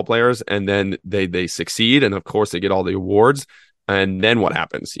good football players, and then they succeed, and of course they get all the awards. And then what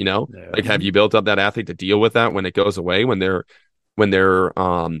happens? Like have you built up that athlete to deal with that when it goes away, when their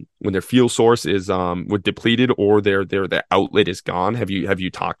fuel source is depleted, or their outlet is gone? Have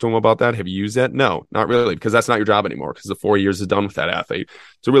you talked to them about that? Have you used that? No, not really, because that's not your job anymore, because the 4 years is done with that athlete.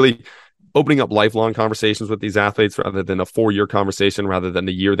 So really opening up lifelong conversations with these athletes rather than a 4-year conversation, rather than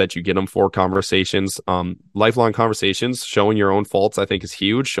the year that you get them for conversations. Lifelong conversations, showing your own faults, I think is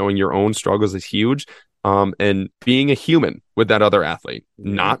huge. Showing your own struggles is huge. And being a human with that other athlete,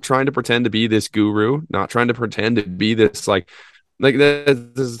 not trying to pretend to be this guru, not trying to pretend to be this like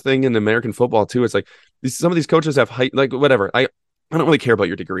this thing in American football too. It's like some of these coaches have like whatever. I don't really care about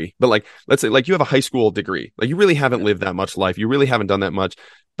your degree, but like, let's say like you have a high school degree, like you really haven't lived that much life. You really haven't done that much,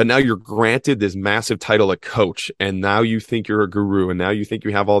 but now you're granted this massive title of coach. And now you think you're a guru, and now you think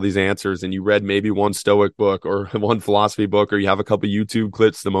you have all these answers, and you read maybe one Stoic book or one philosophy book, or you have a couple YouTube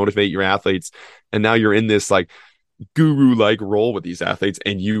clips to motivate your athletes. And now you're in this like guru like role with these athletes,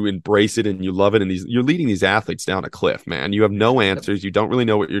 and you embrace it and you love it. And you're leading these athletes down a cliff, man. You have no answers. You don't really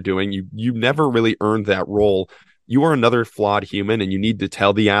know what you're doing. You never really earned that role. You are another flawed human, and you need to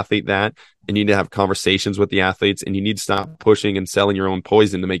tell the athlete that. and you need to have conversations with the athletes, and you need to stop pushing and selling your own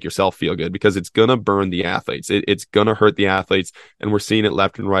poison to make yourself feel good, because it's going to burn the athletes. It's going to hurt the athletes. And we're seeing it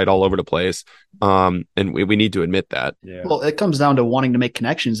left and right all over the place. And we need to admit that. Yeah. Well, it comes down to wanting to make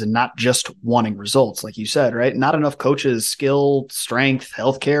connections and not just wanting results, like you said, right? Not enough coaches, skill, strength,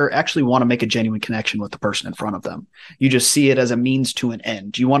 healthcare actually want to make a genuine connection with the person in front of them. You just see it as a means to an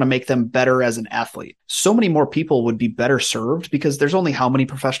end. You want to make them better as an athlete. So many more people would be better served, because there's only how many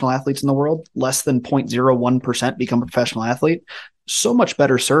professional athletes in the world? Less than 0.01% become a professional athlete. So much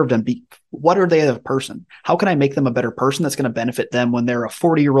better served and what are they as a person? How can I make them a better person that's going to benefit them when they're a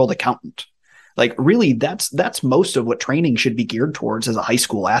 40-year-old accountant? Like, really, that's most of what training should be geared towards as a high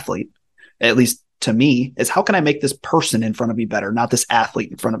school athlete, at least to me, is how can I make this person in front of me better, not this athlete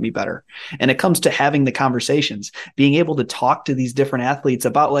in front of me better? And it comes to having the conversations, being able to talk to these different athletes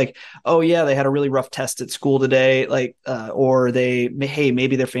about, like, oh yeah, they had a really rough test at school today, like, or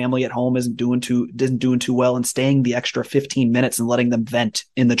maybe their family at home isn't doing too well, and staying the extra 15 minutes and letting them vent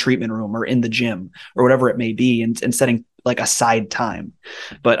in the treatment room or in the gym or whatever it may be, and setting like a side time.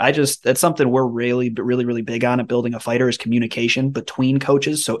 But that's something we're really, really, really big on at Building a Fighter, is communication between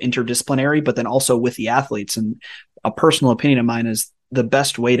coaches. So interdisciplinary, but then also with the athletes. And a personal opinion of mine is the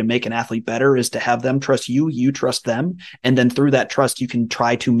best way to make an athlete better is to have them trust you, you trust them. And then through that trust, you can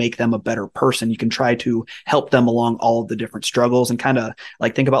try to make them a better person. You can try to help them along all of the different struggles, and kind of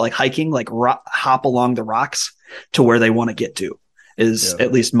like think about like hiking, like hop along the rocks to where they want to get to. Is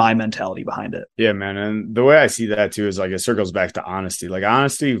at least my mentality behind it. Yeah, man. And the way I see that too is like, it circles back to honesty, like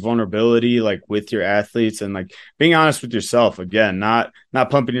honesty, vulnerability, like with your athletes, and like being honest with yourself. Again, not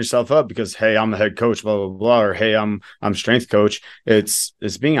pumping yourself up because, hey, I'm the head coach, blah, blah, blah, or hey, I'm strength coach. It's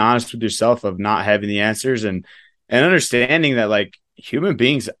being honest with yourself of not having the answers, and understanding that like human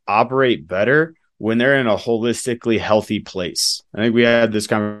beings operate better when they're in a holistically healthy place. I think we had this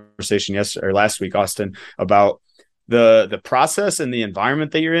conversation last week, Austin, about the process and the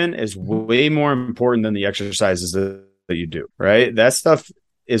environment that you're in is way more important than the exercises that you do, right? That stuff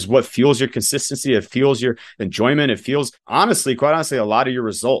is what fuels your consistency. It fuels your enjoyment. It fuels, quite honestly, a lot of your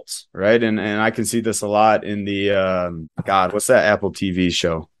results, right? And I can see this a lot in the, what's that Apple TV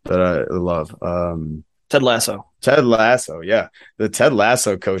show that I love? Ted Lasso. Ted Lasso, yeah. The Ted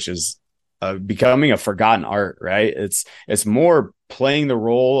Lasso coaches becoming a forgotten art, right? It's more playing the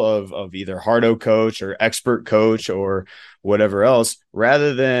role of either hardo coach or expert coach or whatever else,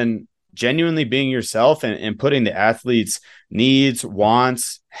 rather than genuinely being yourself and putting the athlete's needs,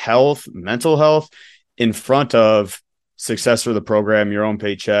 wants, health, mental health in front of success for the program, your own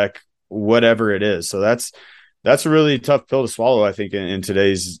paycheck, whatever it is. So that's a really tough pill to swallow, I think, in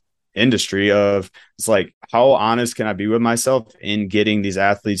today's industry of, it's like, how honest can I be with myself in getting these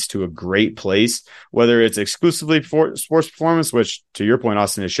athletes to a great place, whether it's exclusively for sports performance, which to your point,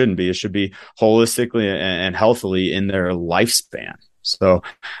 Austin, it shouldn't be. It should be holistically and healthily in their lifespan. So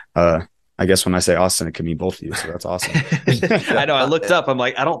I guess when I say Austin, it can mean both of you. So that's awesome. I know. I looked up. I'm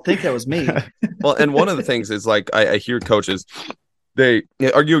like, I don't think that was me. Well, and one of the things is like, I hear coaches, they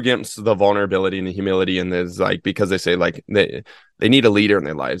argue against the vulnerability and the humility, and there's like, because they say like they need a leader in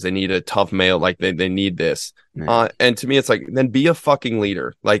their lives, they need a tough male, like they need this. And to me, it's like, then be a fucking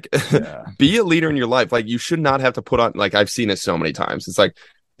leader, like be a leader in your life. Like, you should not have to put on, like, I've seen it so many times. It's like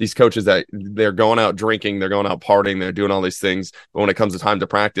these coaches that they're going out drinking, they're going out partying, they're doing all these things, but when it comes to time to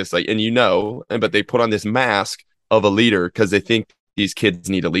practice, like, but they put on this mask of a leader because they think these kids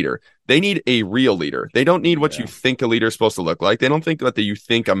need a leader. They need a real leader. They don't need what you think a leader is supposed to look like. They don't think that you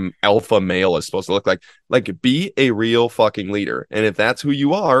think an alpha male is supposed to look like. Like, be a real fucking leader. And if that's who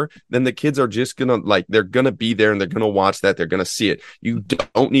you are, then the kids are just gonna, like, they're gonna be there and they're gonna watch that. They're gonna see it. You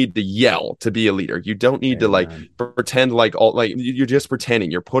don't need to yell to be a leader. You don't need to like pretend like you're just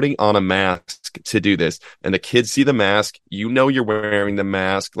pretending. You're putting on a mask to do this. And the kids see the mask. You know you're wearing the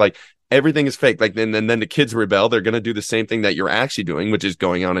mask. Like, everything is fake. Like, then the kids rebel. They're going to do the same thing that you're actually doing, which is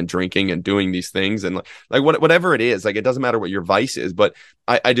going on and drinking and doing these things. And like whatever it is, like, it doesn't matter what your vice is, but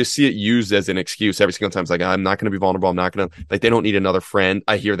I just see it used as an excuse every single time. It's like, I'm not going to be vulnerable. I'm not going to, like, they don't need another friend.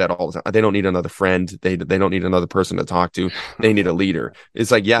 I hear that all the time. They don't need another friend. They don't need another person to talk to. They need a leader.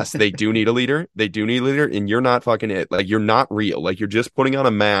 It's like, yes, they do need a leader. They do need a leader. And you're not fucking it. Like, you're not real. Like, you're just putting on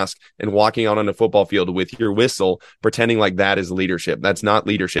a mask and walking out on a football field with your whistle, pretending like that is leadership. That's not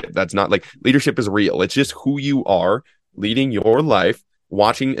leadership. That's not, like, leadership is real. It's just who you are leading your life,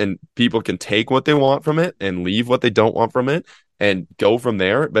 watching, and people can take what they want from it and leave what they don't want from it. and go from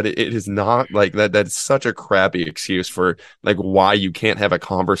there. But it is not like that. That's such a crappy excuse for like why you can't have a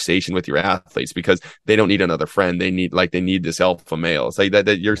conversation with your athletes, because they don't need another friend. They need this alpha male. It's like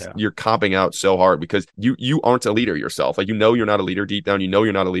that you're copping out so hard because you aren't a leader yourself. Like, you're not a leader deep down.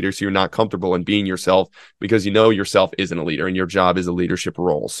 You're not a leader, so you're not comfortable in being yourself because yourself isn't a leader and your job is a leadership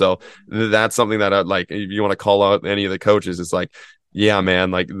role. So that's something that I like. If you want to call out any of the coaches, it's like, yeah,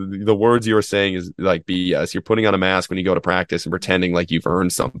 man, like the words you were saying is like BS. You're putting on a mask when you go to practice and pretending like you've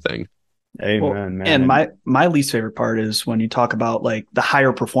earned something. Amen, man. And my least favorite part is when you talk about like the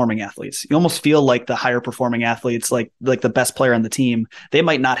higher performing athletes. You almost feel like the higher performing athletes, like the best player on the team, they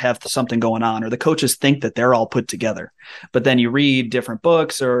might not have something going on, or the coaches think that they're all put together. But then you read different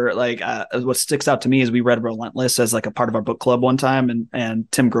books, or like what sticks out to me is we read Relentless as like a part of our book club one time, and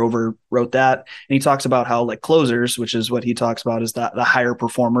Tim Grover wrote that, and he talks about how like closers, which is what he talks about, is the higher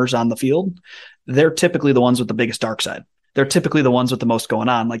performers on the field. They're typically the ones with the biggest dark side. They're typically the ones with the most going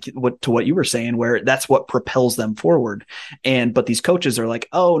on, like what you were saying, where that's what propels them forward. But these coaches are like,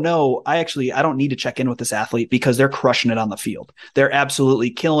 oh no, I don't need to check in with this athlete because they're crushing it on the field. They're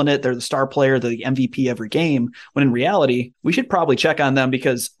absolutely killing it. They're the star player, the MVP every game. When in reality, we should probably check on them,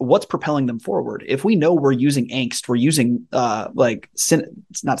 because what's propelling them forward? If we know we're using angst, we're using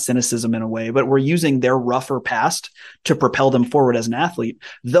it's not cynicism in a way, but we're using their rougher past to propel them forward as an athlete.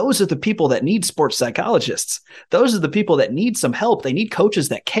 Those are the people that need sports psychologists. Those are the people that need some help. They need coaches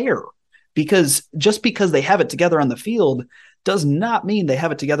that care, because just because they have it together on the field does not mean they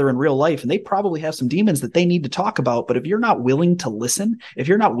have it together in real life. And they probably have some demons that they need to talk about. But if you're not willing to listen, if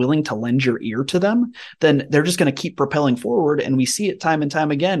you're not willing to lend your ear to them, then they're just going to keep propelling forward. And we see it time and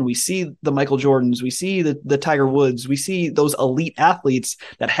time again. We see the Michael Jordans, we see the Tiger Woods, we see those elite athletes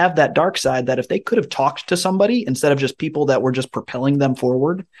that have that dark side, that if they could have talked to somebody instead of just people that were just propelling them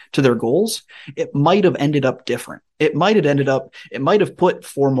forward to their goals, it might have ended up different. It might have put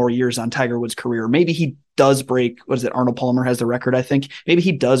 4 more years on Tiger Woods' career. Maybe he does break, what is it? Arnold Palmer has the record, I think. Maybe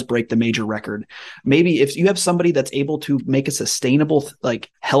he does break the major record. Maybe if you have somebody that's able to make a sustainable like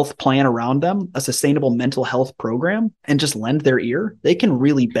health plan around them, a sustainable mental health program, and just lend their ear, they can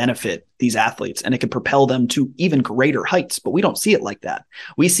really benefit these athletes, and it can propel them to even greater heights. But we don't see it like that.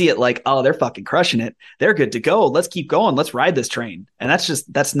 We see it like, oh, they're fucking crushing it. They're good to go. Let's keep going. Let's ride this train. And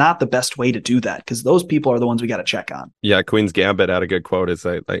that's not the best way to do that, because those people are the ones we got to check on. Yeah, Queen's Gambit had a good quote. It's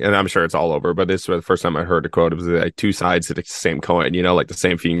like, and I'm sure it's all over, but this was the first time I heard a quote. It was like two sides to the same coin, like the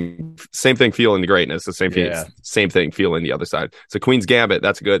same thing feeling the greatness, the same thing feeling the other side. So Queen's Gambit,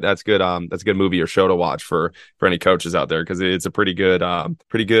 that's good. That's good. That's a good movie or show to watch for any coaches out there, because it's a pretty good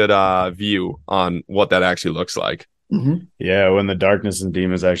view on what that actually looks like. Mm-hmm. Yeah, when the darkness and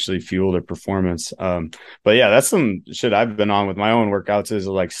demons actually fuel their performance. But yeah, that's some shit I've been on with my own workouts, is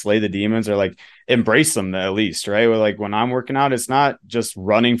like slay the demons, or like embrace them at least, right? Where like when I'm working out, it's not just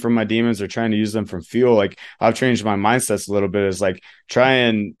running from my demons or trying to use them from fuel. Like I've changed my mindsets a little bit, is like try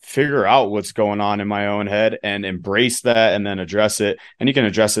and figure out what's going on in my own head and embrace that, and then address it. And you can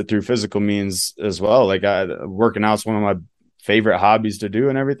address it through physical means as well. Like working out is one of my favorite hobbies to do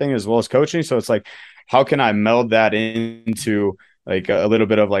and everything, as well as coaching. So it's like, how can I meld that into like a little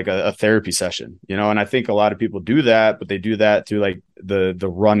bit of like a therapy session, And I think a lot of people do that, but they do that through like the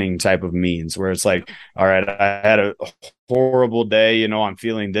running type of means, where it's like, all right, I had a horrible day, I'm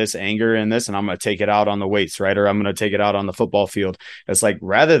feeling this anger and this, and I'm going to take it out on the weights, right? Or I'm going to take it out on the football field. It's like,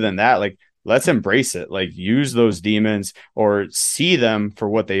 rather than that, like, let's embrace it, like use those demons or see them for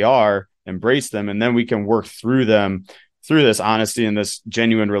what they are, embrace them. And then we can work through them through this honesty and this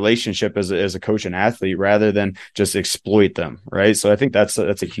genuine relationship as a coach and athlete, rather than just exploit them. Right. So I think that's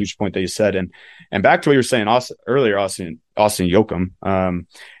a huge point that you said. And back to what you were saying earlier, Austin Jochum,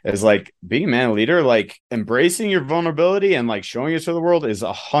 is like being a man leader, like embracing your vulnerability and like showing it to the world is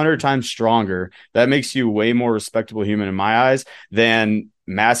 100 times stronger. That makes you way more respectable human in my eyes than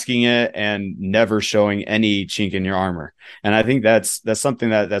masking it and never showing any chink in your armor. And I think that's something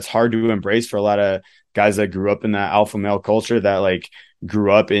that's hard to embrace for a lot of guys that grew up in that alpha male culture, that like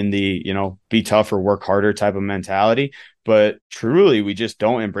grew up in the, be tough or work harder type of mentality. But truly, we just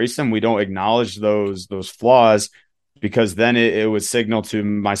don't embrace them. We don't acknowledge those flaws, because then it would signal to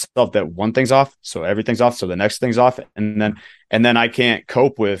myself that one thing's off, so everything's off, so the next thing's off. And then I can't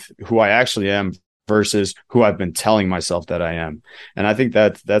cope with who I actually am versus who I've been telling myself that I am. And I think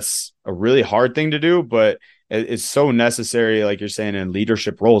that's a really hard thing to do, but it's so necessary, like you're saying, in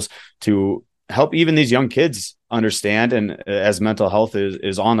leadership roles, to help even these young kids understand. And as mental health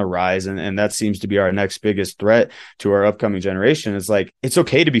is on the rise, and that seems to be our next biggest threat to our upcoming generation, is like, it's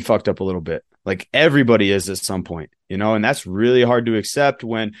okay to be fucked up a little bit. Like everybody is at some point, and that's really hard to accept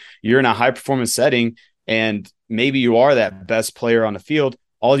when you're in a high performance setting. and maybe you are that best player on the field,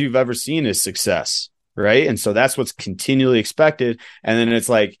 all you've ever seen is success, right? And so that's what's continually expected. And then it's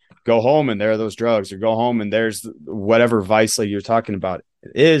like, go home and there are those drugs, or go home and there's whatever vice like you're talking about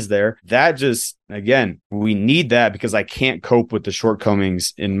is there. That just, again, we need that because I can't cope with the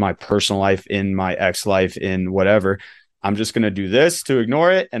shortcomings in my personal life, in my ex life, in whatever. I'm just going to do this to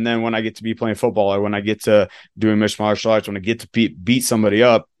ignore it. And then when I get to be playing football, or when I get to doing mixed martial arts, when I get to beat somebody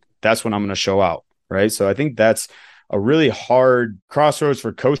up, that's when I'm going to show out. Right. So I think that's a really hard crossroads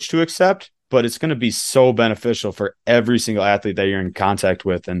for coach to accept, but it's going to be so beneficial for every single athlete that you're in contact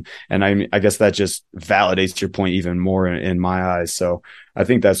with. And I guess that just validates your point even more in my eyes. So I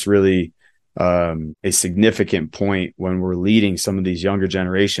think that's really a significant point when we're leading some of these younger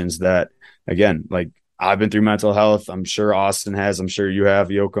generations that, again, like, I've been through mental health. I'm sure Austin has. I'm sure you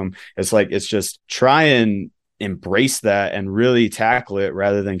have, Joachim. It's like, it's just try and embrace that and really tackle it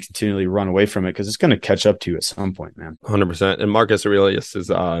rather than continually run away from it, because it's going to catch up to you at some point, man. 100%. And Marcus Aurelius'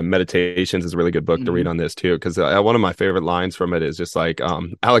 Meditations is a really good book to read on this too, because one of my favorite lines from it is just like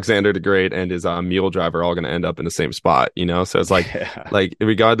Alexander the Great and his mule driver are all going to end up in the same spot, you know? So it's like, like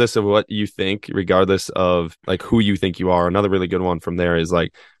regardless of what you think, regardless of like who you think you are, another really good one from there is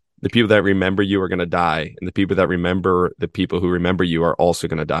like, the people that remember you are going to die, and the people that remember the people who remember you are also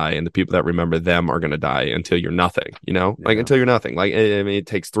going to die, and the people that remember them are going to die until you're nothing, you know, like until you're nothing. Like, I mean, it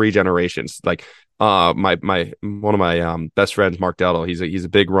takes 3 generations. Like, one of my best friends, Mark Delto, he's a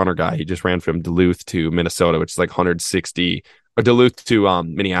big runner guy. He just ran from Duluth to Minnesota, which is like 160. Or Duluth to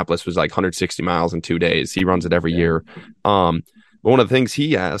Minneapolis was like 160 miles in 2 days. He runs it every year. But one of the things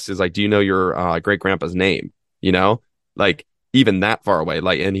he asks is like, do you know your great grandpa's name? You know, like, even that far away,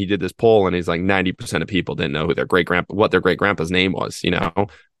 like, and he did this poll and he's like 90% of people didn't know who what their great grandpa's name was, you know?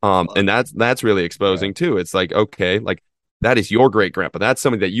 And that's really exposing too. It's like, okay, like that is your great grandpa. That's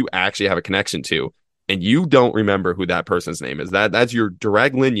something that you actually have a connection to, and you don't remember who that person's name is. That's your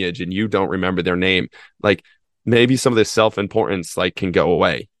direct lineage, and you don't remember their name. Like, maybe some of this self-importance like can go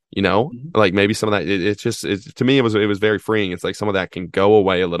away, you know? Like maybe some of that, it's just to me, it was very freeing. It's like some of that can go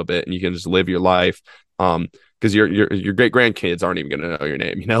away a little bit, and you can just live your life. Because your great grandkids aren't even gonna know your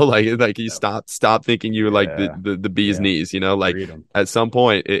name, you know, like you stop thinking you like the bee's knees, you know, like freedom. At some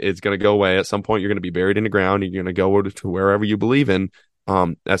point it's gonna go away. At some point you're gonna be buried in the ground, and you're gonna go to wherever you believe in.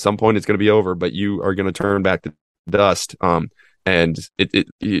 At some point it's gonna be over, but you are gonna turn back to dust. And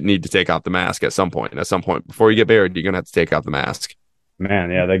you need to take out the mask at some point. At some point before you get buried, you're gonna have to take out the mask.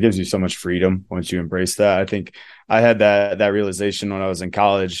 Man, yeah, that gives you so much freedom once you embrace that. I think I had that realization when I was in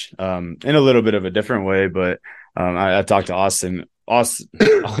college, in a little bit of a different way, but I talked to Austin,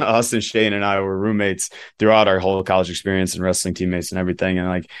 Shane, and I were roommates throughout our whole college experience and wrestling teammates and everything. And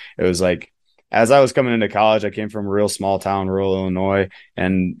like, it was like, as I was coming into college, I came from a real small town, rural Illinois,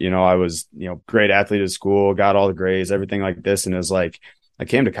 and, you know, I was, you know, great athlete at school, got all the grades, everything like this. And it was like, I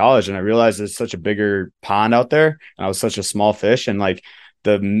came to college and I realized there's such a bigger pond out there, and I was such a small fish. And like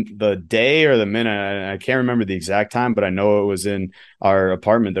the day or the minute, I can't remember the exact time, but I know it was in our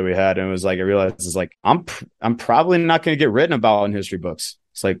apartment that we had. And it was like, I realized it's like, I'm probably not going to get written about in history books.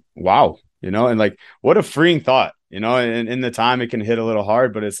 It's like, wow, you know, and like, what a freeing thought, you know, and in the time it can hit a little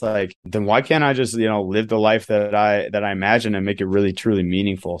hard, but it's like, then why can't I just, you know, live the life that I imagine and make it really, truly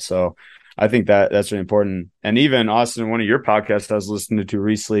meaningful? So I think that's really important. And even Austin, one of your podcasts I was listening to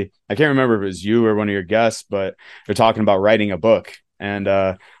recently, I can't remember if it was you or one of your guests, but they're talking about writing a book. And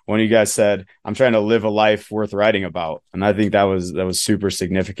one of you guys said, I'm trying to live a life worth writing about. And I think that was super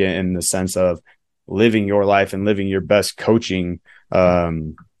significant in the sense of living your life and living your best coaching,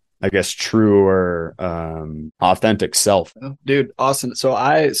 I guess, true or authentic self. Dude, Austin.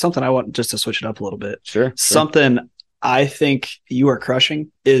 So something I want just to switch it up a little bit. Sure. Something I think you are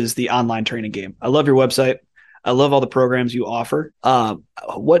crushing is the online training game. I love your website. I love all the programs you offer.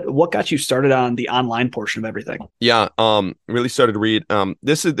 What got you started on the online portion of everything? Yeah, really started to read.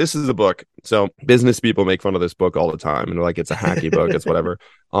 This is a book. So business people make fun of this book all the time, and they're like, it's a hacky book, it's whatever.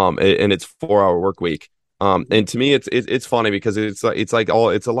 And it's 4-Hour Workweek. And to me, it's funny because it's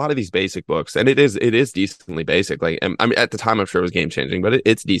a lot of these basic books, and it is decently basic. Like, I mean, at the time, I'm sure it was game changing, but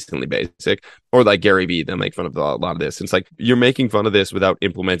it's decently basic. Or like Gary Vee, they'll make fun of a lot of this. It's like, you're making fun of this without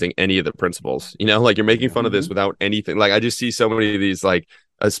implementing any of the principles, you know, like you're making fun of this without anything. Like, I just see so many of these, like,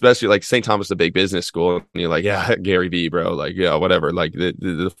 especially like St. Thomas, the big business school, and you're like, yeah, Gary Vee, bro, like, yeah, whatever, like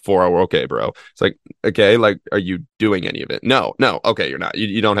the 4-hour, okay, bro. It's like, okay, like, are you doing any of it? No, okay, you're not.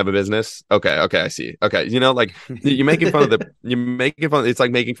 You don't have a business. Okay, I see. Okay, you know, like, you're making fun of it's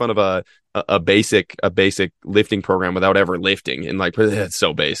like making fun of a basic lifting program without ever lifting, and like, it's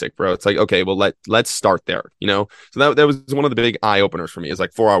so basic, bro. It's like, okay, well, let's start there, you know. So that was one of the big eye openers for me. Is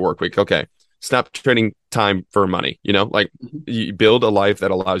like 4-Hour Workweek. Okay, stop trading time for money. You know, like you build a life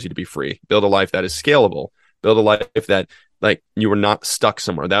that allows you to be free, build a life that is scalable, build a life that like you were not stuck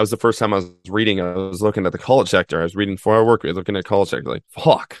somewhere. That was the first time I was reading. I was looking at the college sector. I was reading 4-Hour Workweek, looking at college sector. Like,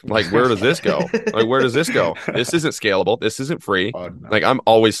 fuck, like where does this go? Like, where does this go? This isn't scalable. This isn't free. Oh, no. Like, I'm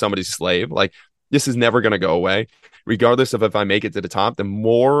always somebody's slave. Like, this is never going to go away, regardless of if I make it to the top. The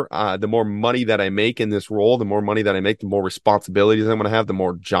more money that I make in this role, the more money that I make, the more responsibilities I'm going to have, the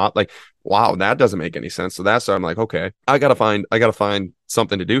more job. Like, wow, that doesn't make any sense. So that's why I'm like, okay, I gotta find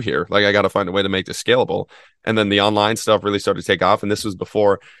something to do here. Like, I gotta find a way to make this scalable. And then the online stuff really started to take off. And this was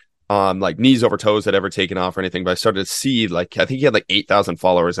before like Knees Over Toes had ever taken off or anything, but I started to see, like, I think he had like 8,000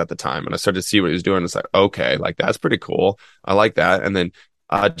 followers at the time, and I started to see what he was doing. It's like, okay, like that's pretty cool. I like that. And then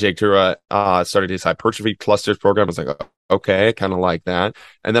Jake Tura started his hypertrophy clusters program. I was like, okay, kind of like that.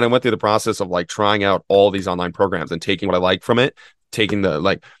 And then I went through the process of like trying out all these online programs and taking what I liked from it, taking the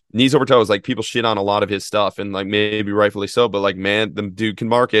like Knees Over Toes. Like, people shit on a lot of his stuff, and like maybe rightfully so, but like, man, the dude can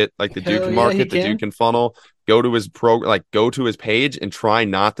market. Like, the dude can market, the dude can funnel. Go to his go to his page and try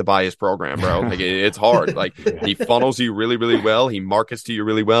not to buy his program, bro. Like, it's hard. Like, he funnels you really, really well. He markets to you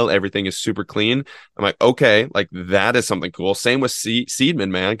really well. Everything is super clean. I'm like, okay, like that is something cool. Same with Seedman,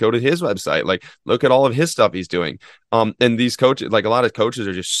 man. Go to his website. Like, look at all of his stuff he's doing. And these coaches, like a lot of coaches,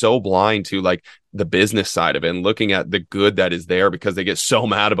 are just so blind to like the business side of it and looking at the good that is there, because they get so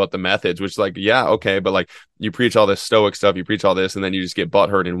mad about the methods, which, like, yeah, okay, but like, you preach all this stoic stuff, you preach all this, and then you just get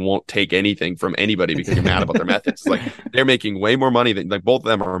butthurt and won't take anything from anybody because you're mad about their methods. It's like, they're making way more money than, like, both of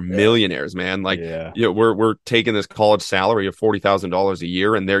them are millionaires, man. Like, you know, we're taking this college salary of $40,000 a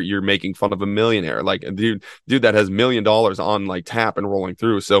year, and you're making fun of a millionaire, like a dude that has $1 million on like tap and rolling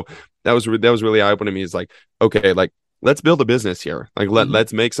through. So that was really eye opening to me. Is like, okay, like, let's build a business here. Like,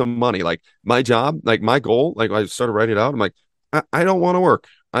 let's make some money. Like, my job, like my goal, like I started writing it out. I'm like, I don't want to work.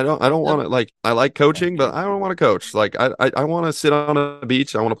 I don't want to, like, I like coaching, but I don't want to coach. Like, I want to sit on a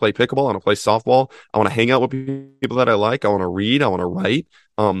beach. I want to play pickleball. I want to play softball. I want to hang out with people that I like. I want to read. I want to write.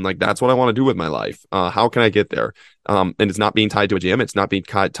 Like, that's what I want to do with my life. How can I get there? And it's not being tied to a gym. It's not being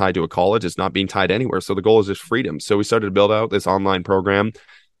tied to a college. It's not being tied anywhere. So the goal is just freedom. So we started to build out this online program.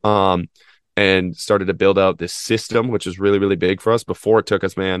 And started to build out this system, which is really, really big for us. Before, it took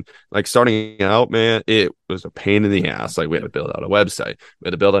us, man, like, starting out, man, it was a pain in the ass. Like, we had to build out a website, we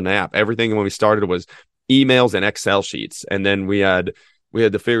had to build an app. Everything when we started was emails and Excel sheets. And then we had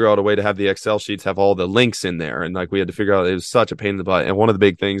to figure out a way to have the Excel sheets have all the links in there. And like, we had to figure out, it was such a pain in the butt. And one of the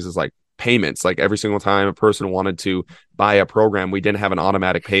big things is like payments. Like, every single time a person wanted to buy a program, we didn't have an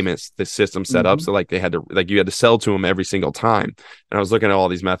automatic payments the system set up. So like, you had to sell to them every single time. And I was looking at all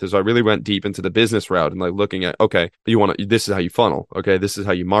these methods. So I really went deep into the business route and like looking at, okay, this is how you funnel. Okay, this is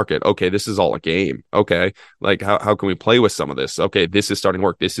how you market. Okay, this is all a game. Okay, like, how can we play with some of this? Okay, this is starting to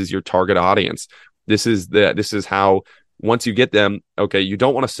work. This is your target audience. This is how, once you get them, okay, you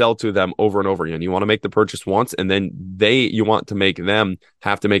don't want to sell to them over and over again. You want to make the purchase once, and then you want to make them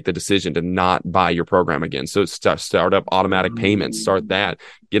have to make the decision to not buy your program again. So start up automatic payments, start that,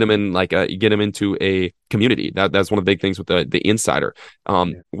 get them in get them into a community. That's one of the big things with the insider.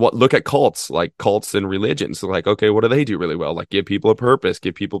 Look at cults and religions. So like, okay, what do they do really well? Like, give people a purpose,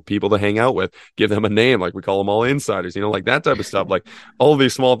 give people to hang out with, give them a name. Like, we call them all insiders, like that type of stuff. Like, all of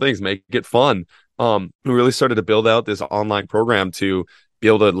these small things make it fun. We really started to build out this online program to be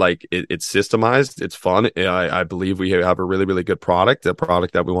able to, like, it's systemized, it's fun. I believe we have a really, really good product, a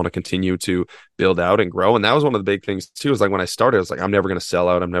product that we want to continue to build out and grow. And that was one of the big things too, is like, when I started, I was like, I'm never going to sell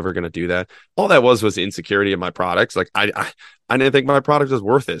out. I'm never going to do that. All that was insecurity in my products. Like, I didn't think my product was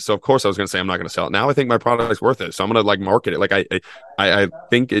worth it. So of course I was going to say, I'm not going to sell it. Now I think my product is worth it. So I'm going to like market it. Like, I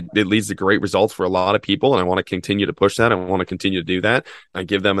think it leads to great results for a lot of people. And I want to continue to push that. I want to continue to do that and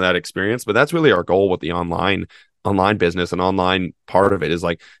give them that experience. But that's really our goal with the online business. And online part of it is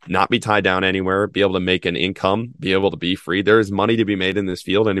like, not be tied down anywhere, be able to make an income, be able to be free. There is money to be made in this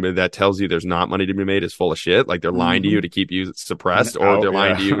field. Anybody that tells you there's not money to be made is full of shit. Like, they're lying to you to keep you suppressed, or they're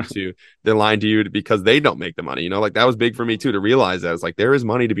lying to you because they don't make the money. Like, that was big for me too, to realize that it's like, there is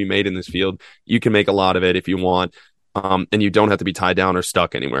money to be made in this field. You can make a lot of it if you want. And you don't have to be tied down or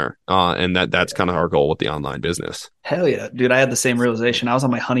stuck anywhere. And that's kind of our goal with the online business. Hell yeah, dude. I had the same realization. I was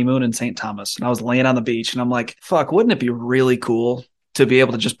on my honeymoon in St. Thomas, and I was laying on the beach, and I'm like, fuck, wouldn't it be really cool to be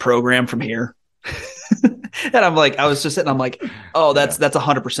able to just program from here? And I'm like, I was just sitting, I'm like, oh, that's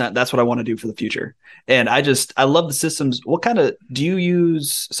 100%. That's what I want to do for the future. And I love the systems. What kind of, do you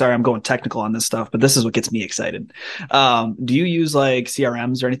use, sorry, I'm going technical on this stuff, but this is what gets me excited. Do you use like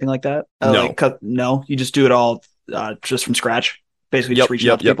CRMs or anything like that? No. No, you just do it all just from scratch? Basically just reaching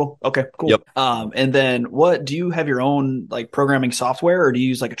out to people. Okay, cool. Yep. And then what do you have your own like programming software, or do you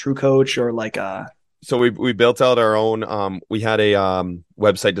use like a True Coach or like So we built out our own we had a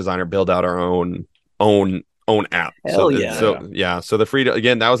website designer build out our own app. Hell So the free to,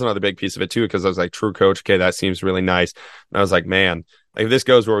 again, that was another big piece of it too, because I was like, True Coach, okay, that seems really nice. And I was like, man, like, if this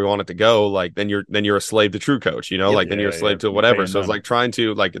goes where we want it to go, like then you're a slave to True Coach, you know, then you're a slave to whatever. So it's like trying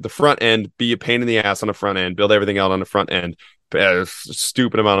to like at the front end be a pain in the ass on the front end, build everything out on the front end, a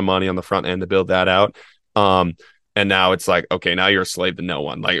stupid amount of money on the front end to build that out. And now it's like, okay, now you're a slave to no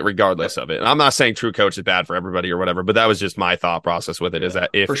one, like regardless of it. And I'm not saying True Coach is bad for everybody or whatever, but that was just my thought process with it, is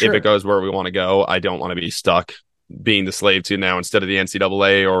that if it goes where we want to go, I don't want to be stuck being the slave to now, instead of the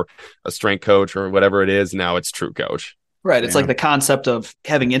NCAA or a strength coach or whatever it is, now it's True Coach. Right. It's like the concept of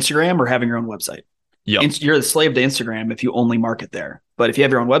having Instagram or having your own website. Yeah. You're the slave to Instagram if you only market there. But if you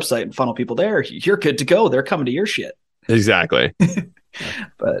have your own website and funnel people there, you're good to go. They're coming to your shit. Exactly.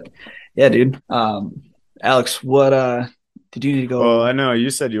 But yeah, dude. Alex, what did you need to go? Well, I know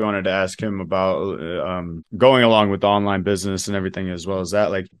you said you wanted to ask him about going along with the online business and everything, as well as that.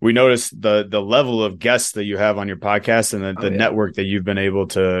 Like, we noticed the level of guests that you have on your podcast and the network that you've been able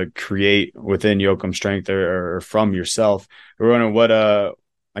to create within Yoakum Strength or from yourself. We're wondering what are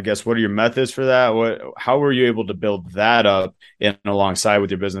your methods for that? How were you able to build that up in alongside with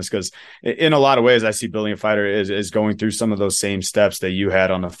your business? Because in a lot of ways, I see building a fighter is going through some of those same steps that you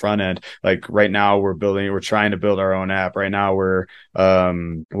had on the front end. Like right now, we're trying to build our own app. Right now, we're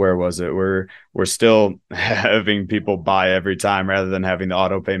still having people buy every time rather than having the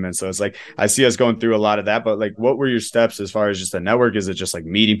auto payment. So it's like, I see us going through a lot of that, but like, what were your steps as far as just a network? Is it just like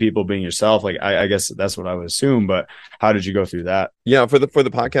meeting people, being yourself? Like, I guess that's what I would assume, but how did you go through that? Yeah, for the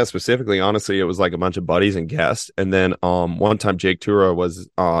podcast specifically, honestly, it was like a bunch of buddies and guests. And then one time Jake Tura was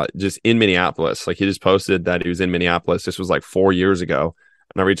just in Minneapolis. Like, he just posted that he was in Minneapolis. This was like 4 years ago.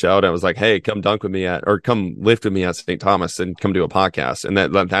 And I reached out and I was like, hey, come lift with me at St. Thomas and come do a podcast. And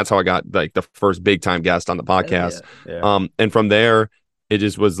that's how I got like the first big time guest on the podcast. Yeah. And from there, it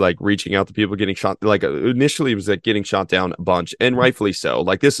just was like reaching out to people, getting shot. Like initially it was like getting shot down a bunch, and rightfully so.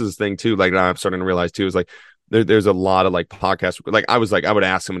 Like, this is the thing too, like I'm starting to realize too, is like, there's a lot of like podcasts. Like I would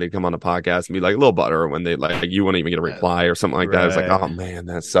ask somebody to come on the podcast and be like a little butter when they like you wouldn't even get a reply or something like that. It's like, oh man,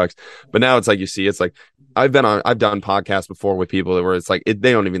 that sucks. But now it's like, you see, it's like I've done podcasts before with people where it's like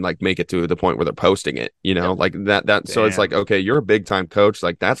they don't even like make it to the point where they're posting it, you know, like that. Damn. So it's like, okay, you're a big time coach.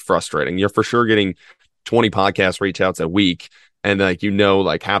 Like, that's frustrating. You're for sure getting 20 podcast reach outs a week. And like,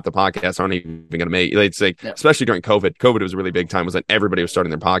 like half the podcasts aren't even going to make. It's like, especially during COVID. COVID was a really big time. Was like everybody was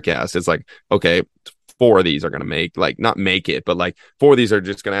starting their podcast. It's like, okay, 4 of these are going to make, like, not make it, but like 4 of these are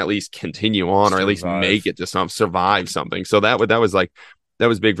just going to at least continue on, or at least make it to survive something. So that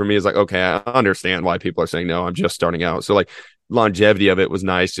was big for me. Is like, okay, I understand why people are saying no. I'm just starting out. So like, longevity of it was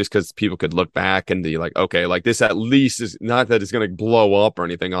nice, just because people could look back and be like, okay, like this at least is not that it's going to blow up or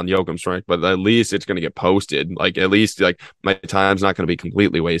anything on Yoakum Strength, but at least it's going to get posted. Like, at least like my time's not going to be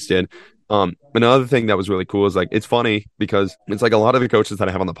completely wasted. Another thing that was really cool is like, it's funny because it's like a lot of the coaches that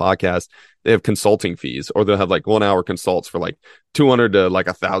I have on the podcast, they have consulting fees, or they'll have like 1 hour consults for like $200 to like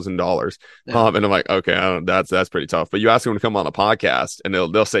 $1,000. And I'm like, okay, that's pretty tough. But you ask them to come on a podcast and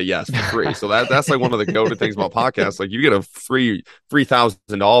they'll say yes for free. So that's like one of the go-to things about podcasts. Like, you get a free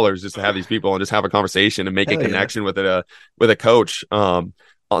 $3,000 just to have these people and just have a conversation and make a connection with a coach on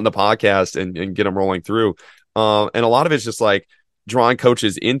the podcast and get them rolling through. And a lot of it's just like drawing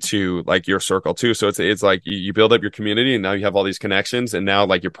coaches into like your circle too. So it's like you build up your community, and now you have all these connections, and now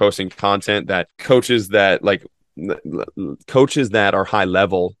like you're posting content that coaches that are high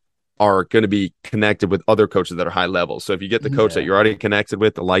level are going to be connected with other coaches that are high level. So if you get the coach that you're already connected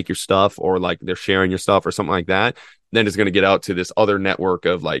with to like your stuff, or like they're sharing your stuff or something like that, then it's going to get out to this other network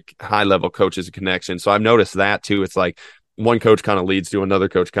of like high level coaches and connections. So I've noticed that too. It's like one coach kind of leads to another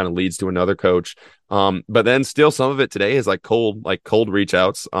coach, kind of leads to another coach. But then still some of it today is like cold reach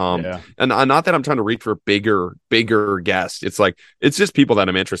outs. And not that I'm trying to reach for bigger guests. It's like, it's just people that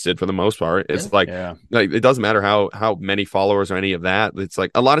I'm interested for the most part. It's like it doesn't matter how many followers or any of that. It's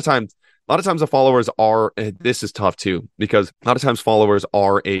like a lot of times the followers are, this is tough too, because a lot of times followers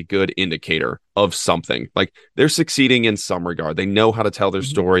are a good indicator of something. Like, they're succeeding in some regard. They know how to tell their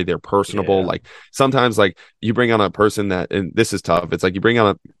story. They're personable. Like, sometimes like you bring on a person that, and this is tough. It's like you bring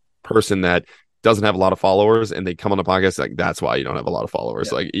on a person that doesn't have a lot of followers and they come on the podcast, like, that's why you don't have a lot of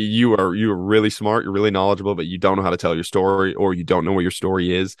followers. Like, you are really smart, you're really knowledgeable, but you don't know how to tell your story, or you don't know what your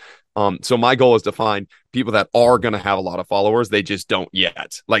story is. So my goal is to find people that are going to have a lot of followers. They just don't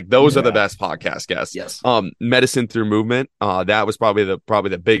yet. Like those are the best podcast guests. Yes. Medicine Through Movement. That was probably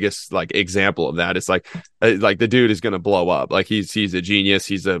the biggest like example of that. It's like the dude is going to blow up. Like he's a genius.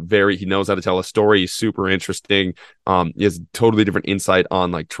 He knows how to tell a story. He's super interesting. He has totally different insight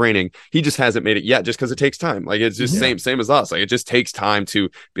on like training. He just hasn't made it yet just because it takes time. Like it's just same as us. Like it just takes time to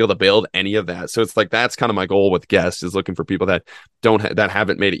be able to build any of that. So it's like, that's kind of my goal with guests, is looking for people that that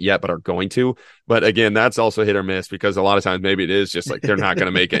haven't made it yet, but are going to. But again, that's also hit or miss, because a lot of times maybe it is just like, they're not going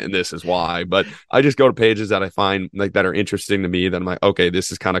to make it and this is why. But I just go to pages that I find like that are interesting to me, that I'm like, okay,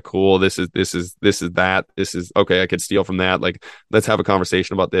 this is kind of cool. This is that. This is okay. I could steal from that. Like, let's have a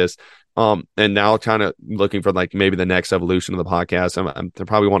conversation about this. And now kind of looking for like maybe the next evolution of the podcast. I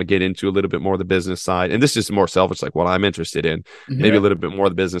probably want to get into a little bit more of the business side, and this is more selfish, like what I'm interested in. Maybe a little bit more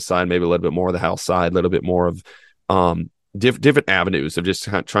of the business side, maybe a little bit more of the health side, a little bit more of different avenues of just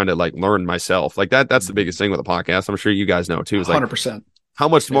kind of trying to like learn myself. Like that's the biggest thing with the podcast. I'm sure you guys know too. Is like 100%. How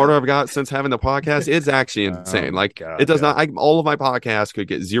much smarter I've got since having the podcast. It's actually insane. It does not. All of my podcasts could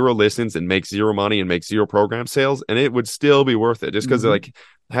get 0 listens and make 0 money and make 0 program sales, and it would still be worth it, just because like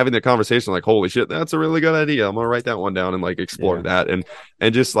having the conversation, like, holy shit, that's a really good idea. I'm gonna write that one down and like explore that, and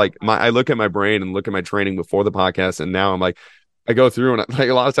just like I look at my brain and look at my training before the podcast, and now I'm like, I go through and like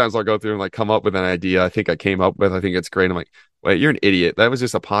a lot of times I'll go through and like come up with an idea I think I came up with. I think it's great. I'm like, wait, you're an idiot. That was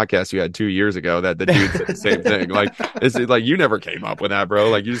just a podcast you had 2 years ago that the dude said the same thing. Like, it's like, you never came up with that, bro.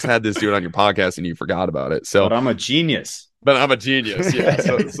 Like, you just had this dude on your podcast and you forgot about it. So, but I'm a genius. Yeah.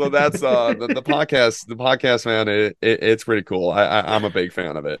 So that's the podcast. The podcast, man, it's pretty cool. I'm a big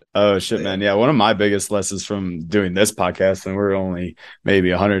fan of it. Oh shit, man. Yeah. One of my biggest lessons from doing this podcast, and we're only maybe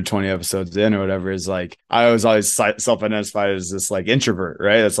 120 episodes in or whatever, is like, I was always self-identified as this like introvert,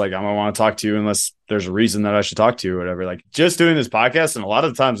 right? It's like, I don't want to talk to you unless there's a reason that I should talk to you or whatever. Like, just doing this podcast, and a lot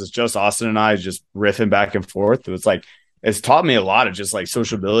of the times it's just Austin and I just riffing back and forth. It's like, it's taught me a lot of just like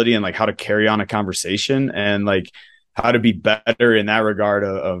sociability and like how to carry on a conversation, and like how to be better in that regard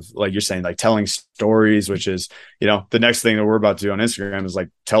of like you're saying, like telling stories, which is, the next thing that we're about to do on Instagram is like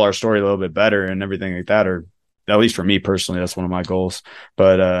tell our story a little bit better and everything like that. Or at least for me personally, that's one of my goals.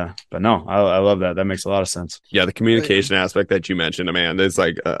 But no, I love that. That makes a lot of sense. Yeah. The communication aspect that you mentioned, man, is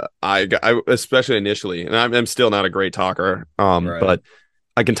like, I especially initially, and I'm still not a great talker, but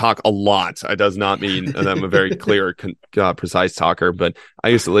I can talk a lot. It does not mean that I'm a very clear, precise talker, but I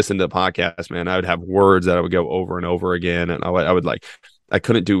used to listen to podcasts, man. I would have words that I would go over and over again. And I would like, I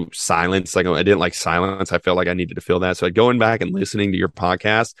couldn't do silence. Like, I didn't like silence. I felt like I needed to fill that. So going back and listening to your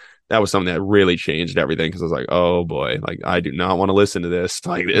podcast, that was something that really changed everything. Cause I was like, oh boy, like I do not want to listen to this.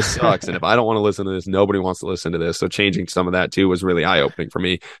 Like, this sucks. And if I don't want to listen to this, nobody wants to listen to this. So changing some of that too was really eye opening for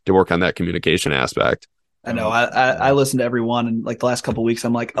me to work on that communication aspect. I know. I listened to everyone, and like the last couple of weeks,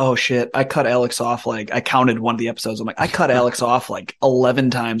 I'm like, oh shit, I cut Alex off. Like, I counted one of the episodes. I'm like, I cut Alex off like 11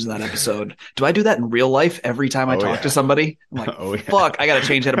 times in that episode. Do I do that in real life every time I talk to somebody? I'm like, fuck, I got to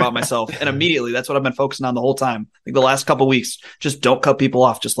change that about myself. And immediately, that's what I've been focusing on the whole time. Like the last couple of weeks, just don't cut people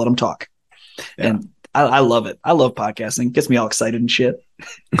off. Just let them talk. Yeah. And I love it. I love podcasting. It gets me all excited and shit.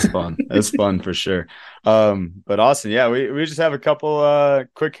 It's fun. It's fun for sure. But Austin, yeah, we just have a couple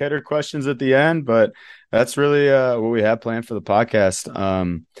quick hitter questions at the end, but that's really what we have planned for the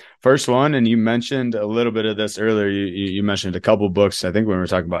podcast. First one, and you mentioned a little bit of this earlier. You mentioned a couple books, I think, when we were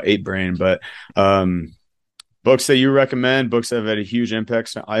talking about 8 Brain, but books that you recommend, books that have had a huge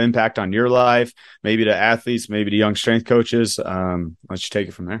impact on your life, maybe to athletes, maybe to young strength coaches. Let's take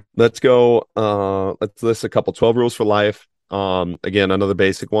it from there. Let's go. Let's list a couple 12 rules for life. Again, another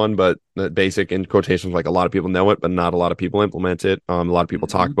basic one, but the basic in quotations, like a lot of people know it, but not a lot of people implement it. A lot of people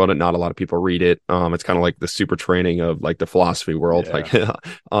talk about it. Not a lot of people read it. It's kind of like the super training of like the philosophy world. Yeah.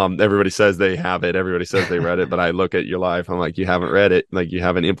 Like, everybody says they have it. Everybody says they read it, but I look at your life. I'm like, you haven't read it. Like, you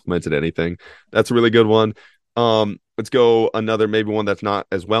haven't implemented anything. That's a really good one. Let's go another, maybe one that's not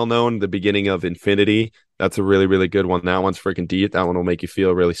as well known, The Beginning of Infinity. That's a really, really good one. That one's freaking deep. That one will make you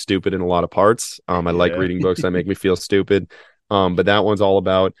feel really stupid in a lot of parts. I like reading books that make me feel stupid. But that one's all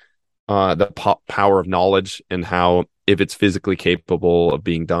about the power of knowledge, and how if it's physically capable of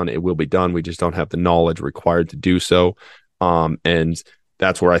being done, it will be done. We just don't have the knowledge required to do so. And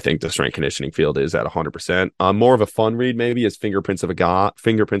that's where I think the strength conditioning field is at 100%. More of a fun read maybe is Fingerprints of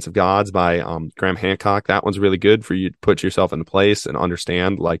Gods by Graham Hancock. That one's really good for you to put yourself in place and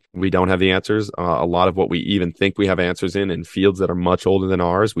understand, like, we don't have the answers. A lot of what we even think we have answers in fields that are much older than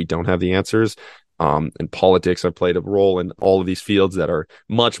ours, we don't have the answers. And politics have played a role in all of these fields that are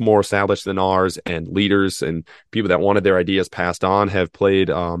much more established than ours, and leaders and people that wanted their ideas passed on have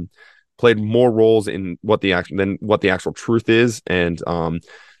played more roles in what the actual truth is. And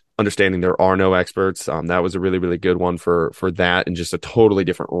understanding there are no experts. That was a really, really good one for that, and just a totally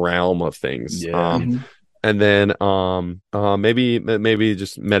different realm of things. And then maybe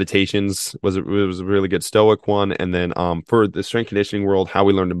just meditations was a really good Stoic one. And then for the strength conditioning world, How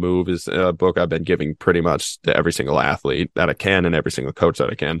We Learn to Move is a book I've been giving pretty much to every single athlete that I can and every single coach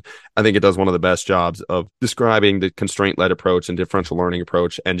that I can. I think it does one of the best jobs of describing the constraint-led approach and differential learning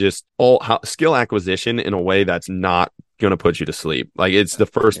approach, and just skill acquisition in a way that's not going to put you to sleep. Like, it's the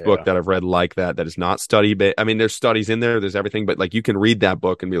first book that I've read like that is not study based. I mean, there's studies in there's everything, but like, you can read that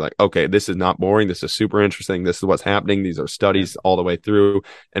book and be like, okay, this is not boring. This is super interesting. This is what's happening. These are studies all the way through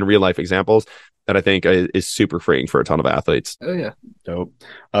and real life examples that I think is super freeing for a ton of athletes. Oh yeah. Dope.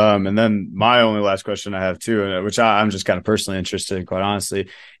 And then my only last question I have too, which I'm just kind of personally interested in, quite honestly,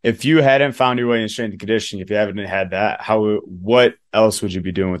 if you hadn't found your way in strength and conditioning, if you haven't had that, what else would you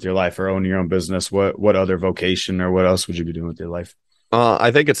be doing with your life, or owning your own business? What other vocation, or what else would you be doing with your life?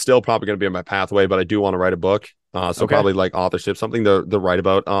 I think it's still probably going to be in my pathway, but I do want to write a book. Probably like authorship, something to write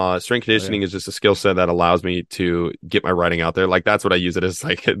about. Strength conditioning is just a skill set that allows me to get my writing out there. Like, that's what I use it as.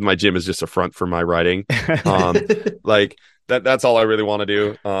 Like, my gym is just a front for my writing. Like that's all I really want to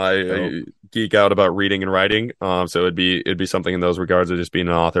do. I geek out about reading and writing. So it'd be something in those regards of just being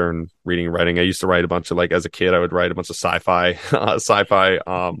an author and reading and writing. I used to write a bunch of, like, as a kid, I would write a bunch of sci-fi,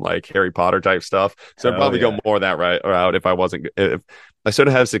 like Harry Potter type stuff. So I'd probably go more that route if I sort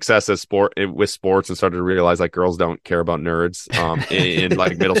of have success with sports and started to realize, like, girls don't care about nerds in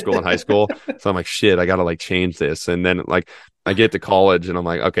like middle school and high school. So I'm like, shit, I gotta like change this. And then like I get to college and I'm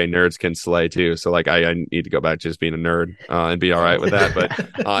like, okay, nerds can slay too. So like I need to go back to just being a nerd and be all right with that. But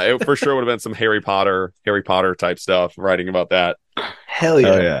it for sure would have been some Harry Potter type stuff, writing about that. Hell yeah.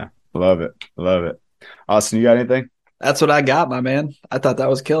 Oh yeah. Love it. Austin, you got anything? That's what I got, my man. I thought that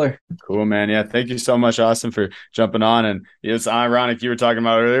was killer. Cool, man. Yeah. Thank you so much, Austin, for jumping on. And it's ironic you were talking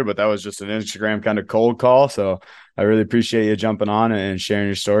about earlier, but that was just an Instagram kind of cold call. So I really appreciate you jumping on and sharing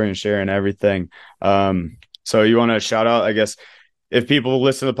your story and sharing everything. So you want to shout out, I guess, if people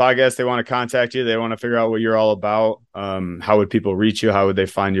listen to the podcast, they want to contact you, they want to figure out what you're all about. How would people reach you? How would they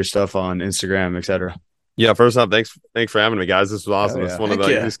find your stuff on Instagram, et-cetera? Yeah, first off, thanks for having me, guys. This was awesome. It's one of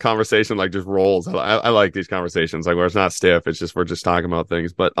this conversation like just rolls. I like these conversations, like, where it's not stiff. It's just we're just talking about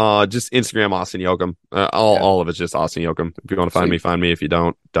things. But just Instagram Austin Yoakum. All of it's just Austin Yoakum. If you want to find me, find me. If you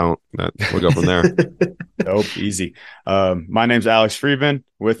don't. We'll go from there. Dope, easy. My name's Alex Friedman.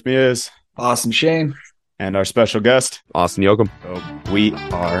 With me is Austin Shane, and our special guest Austin Yoakum. We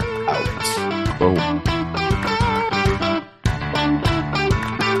are out. Boom.